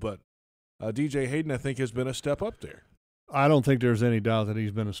role, but DJ Hayden, I think, has been a step up there. I don't think there's any doubt that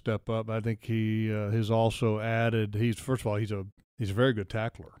he's been a step up. I think he has also added. First of all, he's a very good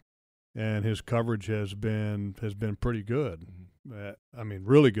tackler, and his coverage has been pretty good. I mean,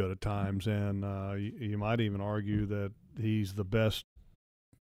 really good at times, and you might even argue that he's the best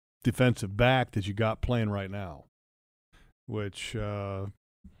defensive back that you got playing right now, which you'd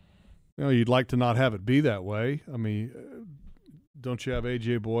like to not have it be that way. I mean, don't you have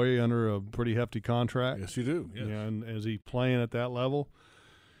A.J. Boye under a pretty hefty contract? Yes, you do. Yes. Yeah, and is he playing at that level?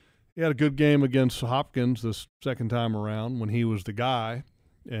 He had a good game against Hopkins this second time around when he was the guy.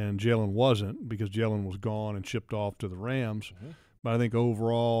 And Jalen wasn't, because Jalen was gone and shipped off to the Rams. Mm-hmm. But I think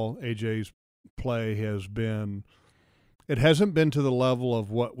overall AJ's play hasn't been to the level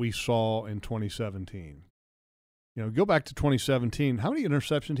of what we saw in 2017. You know, go back to 2017. How many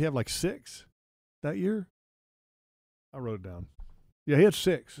interceptions did he have? Like 6 that year? I wrote it down. Yeah, he had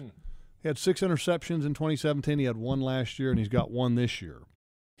 6. He had 6 interceptions in 2017. He had 1 last year, and he's got 1 this year.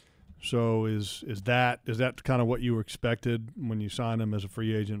 So is that kind of what you expected when you signed him as a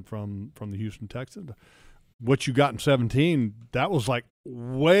free agent from the Houston Texans? What you got in 2017, that was like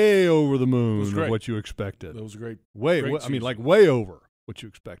way over the moon of what you expected. That was great. Way over what you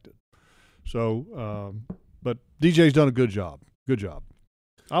expected. So, but DJ's done a good job. Good job.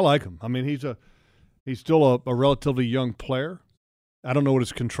 I like him. I mean, he's still a relatively young player. I don't know what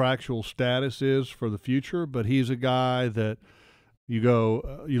his contractual status is for the future, but he's a guy that you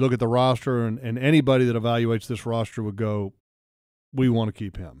look at the roster, and anybody that evaluates this roster would go, we want to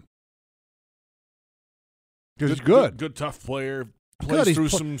keep him. Because he's good. Good, tough player. Plays through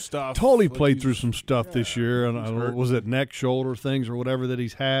some stuff. Totally played through some stuff this year. And was it neck, shoulder things or whatever that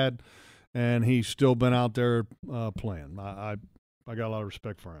he's had, and he's still been out there playing. I got a lot of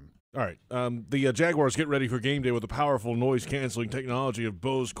respect for him. All right. The Jaguars get ready for game day with the powerful noise-canceling technology of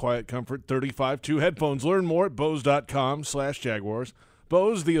Bose Quiet Comfort 35.2 headphones. Learn more at bose.com/Jaguars.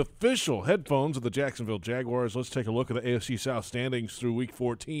 Bose, the official headphones of the Jacksonville Jaguars. Let's take a look at the AFC South standings through Week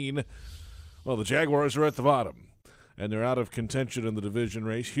 14. Well, the Jaguars are at the bottom, and they're out of contention in the division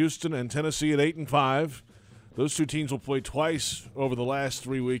race. Houston and Tennessee at 8-5. Those two teams will play twice over the last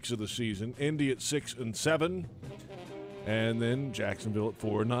 3 weeks of the season. Indy at 6-7. And then Jacksonville at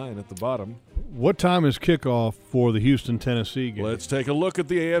 4-9 at the bottom. What time is kickoff for the Houston-Tennessee game? Let's take a look at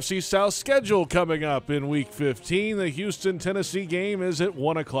the AFC South schedule coming up in Week 15. The Houston-Tennessee game is at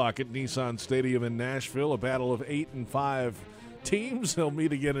 1 o'clock at Nissan Stadium in Nashville, a battle of 8-5 teams. They'll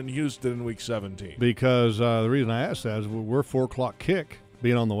meet again in Houston in Week 17. Because the reason I asked that is we're 4 o'clock kick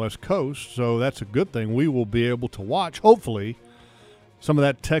being on the West Coast, so that's a good thing. We will be able to watch, hopefully, some of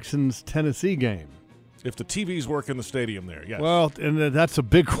that Texans-Tennessee game. If the TVs work in the stadium there, yes. Well, and that's a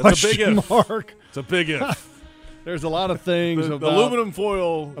big question mark. It's a big if. There's a lot of things the about aluminum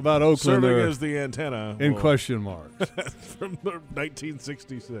foil about Oakland serving as the antenna in question marks from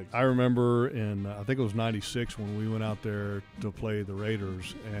 1966. I remember in I think it was '96 when we went out there to play the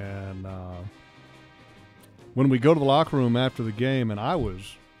Raiders, and when we go to the locker room after the game, and I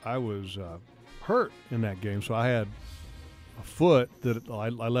was hurt in that game, so I had a foot that I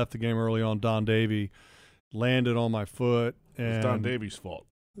left the game early on. Don Davey landed on my foot, and It was Don Davies' fault.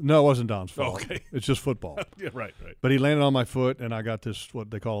 No, it wasn't Don's fault. Okay. It's just football. Yeah, right. But he landed on my foot, and I got this,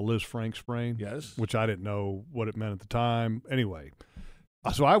 what they call a Liz Frank sprain. Yes. Which I didn't know what it meant at the time. Anyway,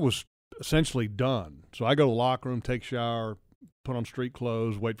 so I was essentially done. So I go to the locker room, take a shower, put on street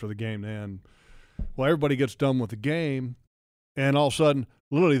clothes, wait for the game to end. Well, everybody gets done with the game, and all of a sudden,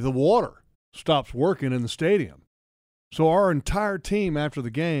 literally the water stops working in the stadium. So our entire team after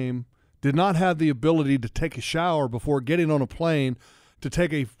the game did not have the ability to take a shower before getting on a plane to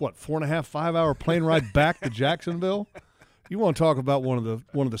take a 4.5, 5 hour plane ride back to Jacksonville. You want to talk about one of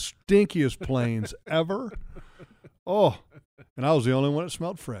the stinkiest planes ever? Oh, and I was the only one that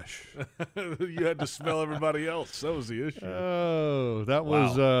smelled fresh. You had to smell everybody else. That was the issue. Oh, that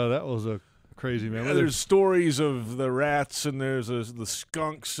was a crazy man. Yeah, there's stories of the rats, and there's the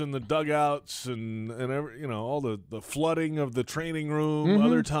skunks in the dugouts, and all the flooding of the training room. Mhm.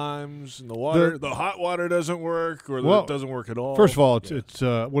 Other times, and the hot water doesn't work, or it doesn't work at all. First of all, it's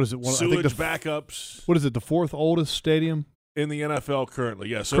what is it? Sewage backups. What is it? The fourth oldest stadium in the NFL currently?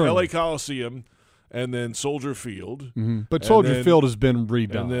 Yeah, so Currently. LA Coliseum, and then Soldier Field. Mhm. But and Soldier then- Field has been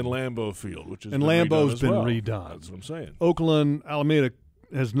redone. and then Lambeau Field, which is and Lambeau's been redone. That's what I'm saying. Oakland, Alameda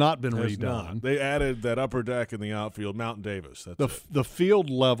has not been Has redone. not. They added that upper deck in the outfield, Mountain Davis. That's it. The field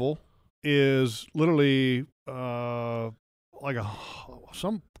level is literally like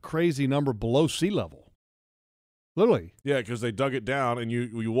some crazy number below sea level. Literally. Yeah, because they dug it down, and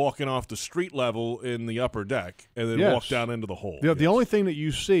you walk in off the street level in the upper deck, and then Yes. walk down into the hole. The only thing that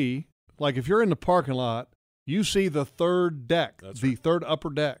you see, like if you're in the parking lot, you see the third deck, third upper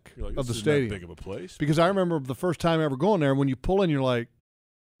deck You're like, of the this isn't that stadium. big of a place. Because I remember the first time ever going there, when you pull in, you're like,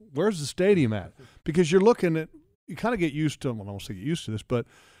 where's the stadium at? Because you're looking at, you kind of get used to, well, I don't say get used to this, but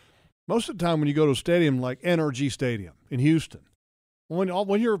most of the time when you go to a stadium like NRG Stadium in Houston, when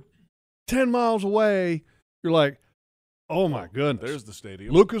you're 10 miles away, you're like, oh my goodness. There's the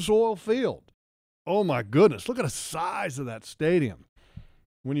stadium. Lucas Oil Field. Oh my goodness. Look at the size of that stadium.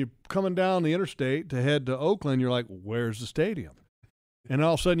 When you're coming down the interstate to head to Oakland, you're like, where's the stadium? And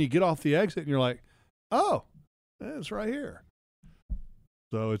all of a sudden you get off the exit and you're like, oh, it's right here.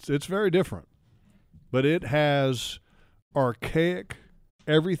 So it's very different. But it has archaic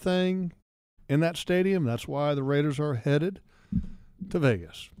everything in that stadium. That's why the Raiders are headed to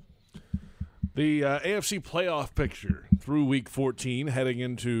Vegas. The AFC playoff picture through Week 14, heading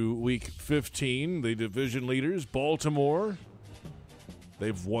into Week 15. The division leaders, Baltimore,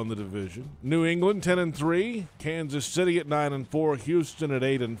 they've won the division. New England 10-3, Kansas City at 9-4, Houston at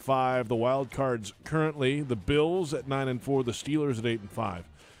 8-5. The wild cards currently the Bills at 9-4, the Steelers at 8-5.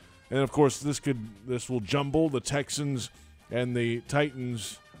 And of course, this will jumble. The Texans and the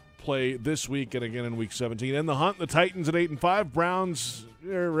Titans play this week and again in Week 17. And the hunt, the Titans at 8-5, Browns,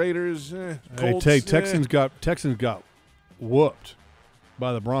 Raiders, Colts. Texans got whooped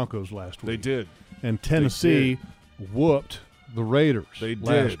by the Broncos last week. They did. And Tennessee whooped the Raiders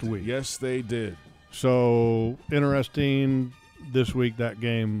last week. Yes, they did. So interesting this week that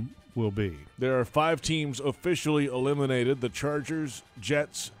game will be. There are 5 teams officially eliminated: the Chargers,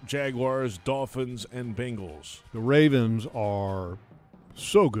 Jets, Jaguars, Dolphins, and Bengals. The Ravens are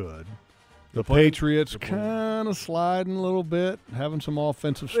so good. The Patriots kind of sliding a little bit, having some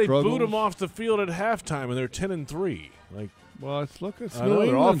offensive They struggles. boot them off the field at halftime, and they're 10-3. Well, it's I New know, their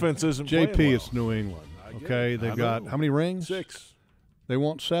England. offense isn't JP, playing well. it's New England. I get Okay, it. they've I got know. how many rings? 6. They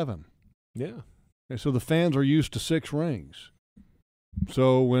want 7. Yeah. And so the fans are used to 6 rings.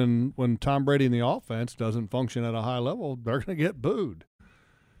 So when Tom Brady and the offense doesn't function at a high level, they're going to get booed.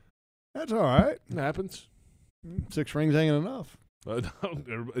 That's all right. It happens. 6 rings ain't enough.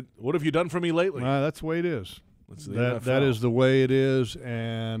 What have you done for me lately? That's the way it is. That's the That NFL. is the way it is.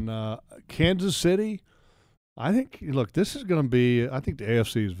 And Kansas City, I think. Look, this is going to be. I think the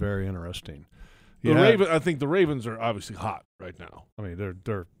AFC is very interesting. I think the Ravens are obviously hot right now. I mean,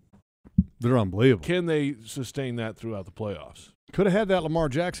 they're unbelievable. Can they sustain that throughout the playoffs? Could have had that Lamar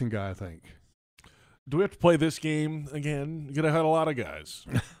Jackson guy, I think. Do we have to play this game again? You could have had a lot of guys.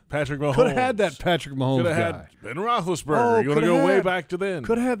 Patrick Mahomes. Could have had that Patrick Mahomes Could have guy. had Ben Roethlisberger. You want to coulda go way had- back to then?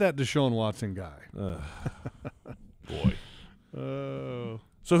 Could have had that Deshaun Watson guy. Boy. So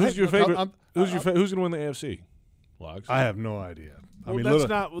who's your favorite? Who's going to win the AFC? Logs. I have no idea. Well, that's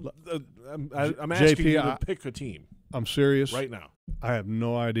not. I'm asking you to pick a team. I'm serious right now. I have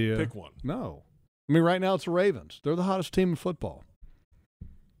no idea. Pick one. No. I mean, right now it's the Ravens. They're the hottest team in football.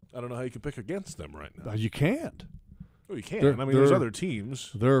 I don't know how you can pick against them right now. You can't. Oh, you can. I mean, there's other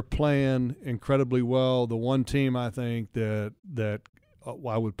teams. They're playing incredibly well. The one team I think that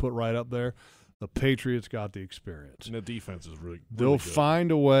I would put right up there, the Patriots got the experience. And the defense is really They'll good.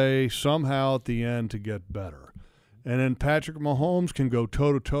 find a way somehow at the end to get better. And then Patrick Mahomes can go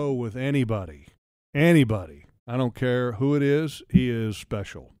toe-to-toe with anybody. Anybody. I don't care who it is. He is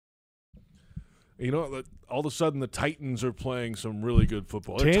special. You know, all of a sudden the Titans are playing some really good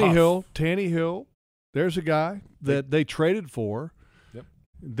football. Tannehill, there's a guy that they traded for Yep.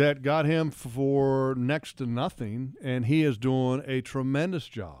 that got him for next to nothing, and he is doing a tremendous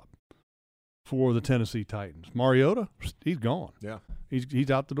job for the Tennessee Titans. Mariota, he's gone. Yeah.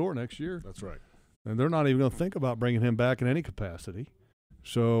 He's out the door next year. That's right. And they're not even going to think about bringing him back in any capacity.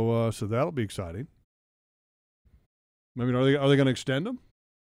 So that'll be exciting. I mean, are they going to extend him?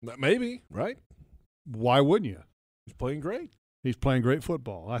 Maybe, right? Why wouldn't you? He's playing great. He's playing great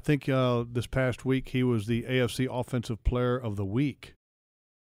football. I think this past week he was the AFC Offensive Player of the Week.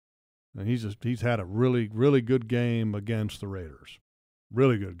 And he's had a really, really good game against the Raiders.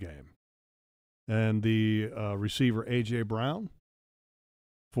 Really good game. And the receiver, A.J. Brown,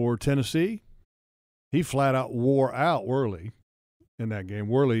 for Tennessee, he flat out wore out Worley in that game.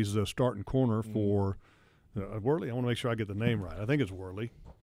 Worley's the starting corner for Worley. I want to make sure I get the name right. I think it's Worley.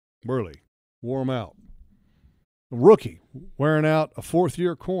 Worley. Wore him out. A rookie wearing out a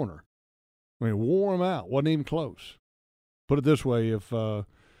fourth-year corner. I mean, wore him out. Wasn't even close. Put it this way, if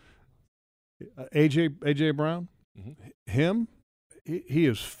A.J. Brown, him, he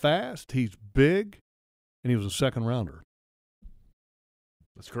is fast, he's big, and he was a second-rounder.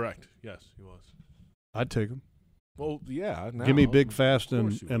 That's correct. Yes, he was. I'd take him. Well, yeah. Now, give me big, fast,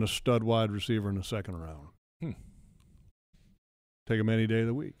 and a stud wide receiver in the second round. Take him any day of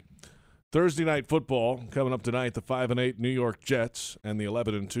the week. Thursday night football coming up tonight. The 5-8 New York Jets and the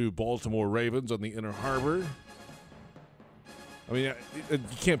 11-2 Baltimore Ravens on the Inner Harbor. I mean, you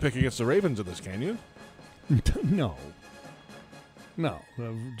can't pick against the Ravens in this, can you? No.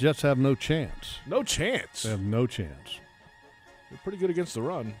 The Jets have no chance. No chance. They have no chance. They're pretty good against the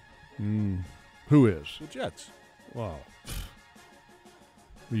run. Who is? The Jets. Wow.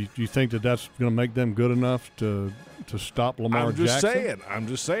 You think that's going to make them good enough to stop Lamar Jackson? I'm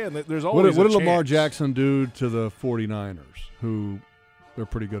just saying that there's always What did a Lamar chance. Jackson do to the 49ers, who they're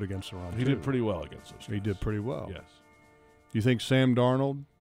pretty good against the run? He did pretty well against us. He did pretty well. Yes. You think Sam Darnold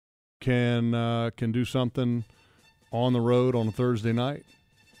can do something on the road on a Thursday night?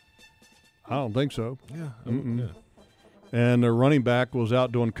 I don't think so. Yeah. And their running back was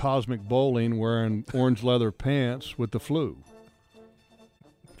out doing cosmic bowling wearing orange leather pants with the flu.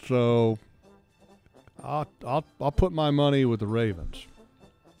 So I'll put my money with the Ravens.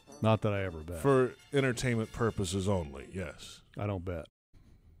 Not that I ever bet. For entertainment purposes only, yes. I don't bet.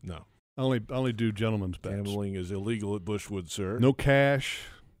 No. I only do gentlemen's bets. Gambling is illegal at Bushwood, sir. No cash.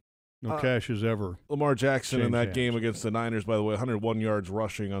 No cash is ever. Lamar Jackson in changed that hands. game against the Niners, by the way, 101 yards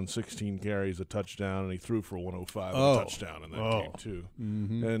rushing on 16 carries, a touchdown, and he threw for 105 and a touchdown in that game, too.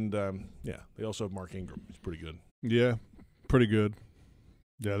 Mm-hmm. And, they also have Mark Ingram. He's pretty good. Yeah, pretty good.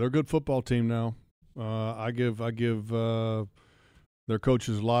 Yeah, they're a good football team now. I give their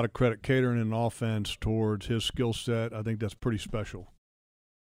coaches a lot of credit catering an offense towards his skill set. I think that's pretty special.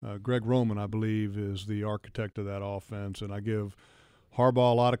 Greg Roman, I believe, is the architect of that offense, and I give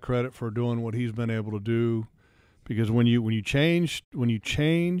Harbaugh a lot of credit for doing what he's been able to do, because when you change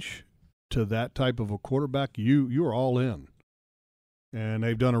to that type of a quarterback, you are all in, and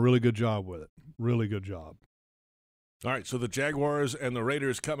they've done a really good job with it. Really good job. All right, so the Jaguars and the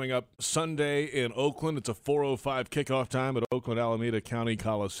Raiders coming up Sunday in Oakland. It's a 4:05 kickoff time at Oakland Alameda County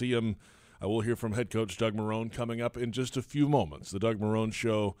Coliseum. I will hear from head coach Doug Marrone coming up in just a few moments. The Doug Marrone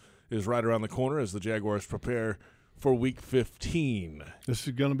Show is right around the corner as the Jaguars prepare for Week 15. This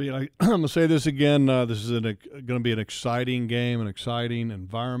is going to be, I'm going to say this again, this is going to be an exciting game, an exciting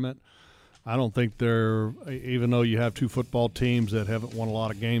environment. I don't think even though you have two football teams that haven't won a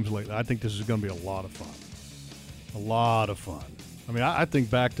lot of games lately, I think this is going to be a lot of fun. A lot of fun. I mean, I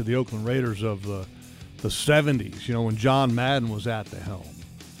think back to the Oakland Raiders of the 70s, when John Madden was at the helm.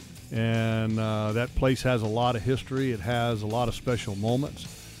 And that place has a lot of history. It has a lot of special moments.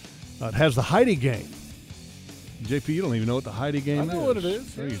 It has the Heidi game. JP, you don't even know what the Heidi game is. I know what it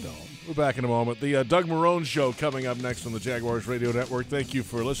is. No, you don't. We're back in a moment. The Doug Marrone Show coming up next on the Jaguars Radio Network. Thank you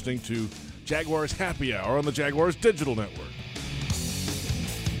for listening to Jaguars Happy Hour on the Jaguars Digital Network.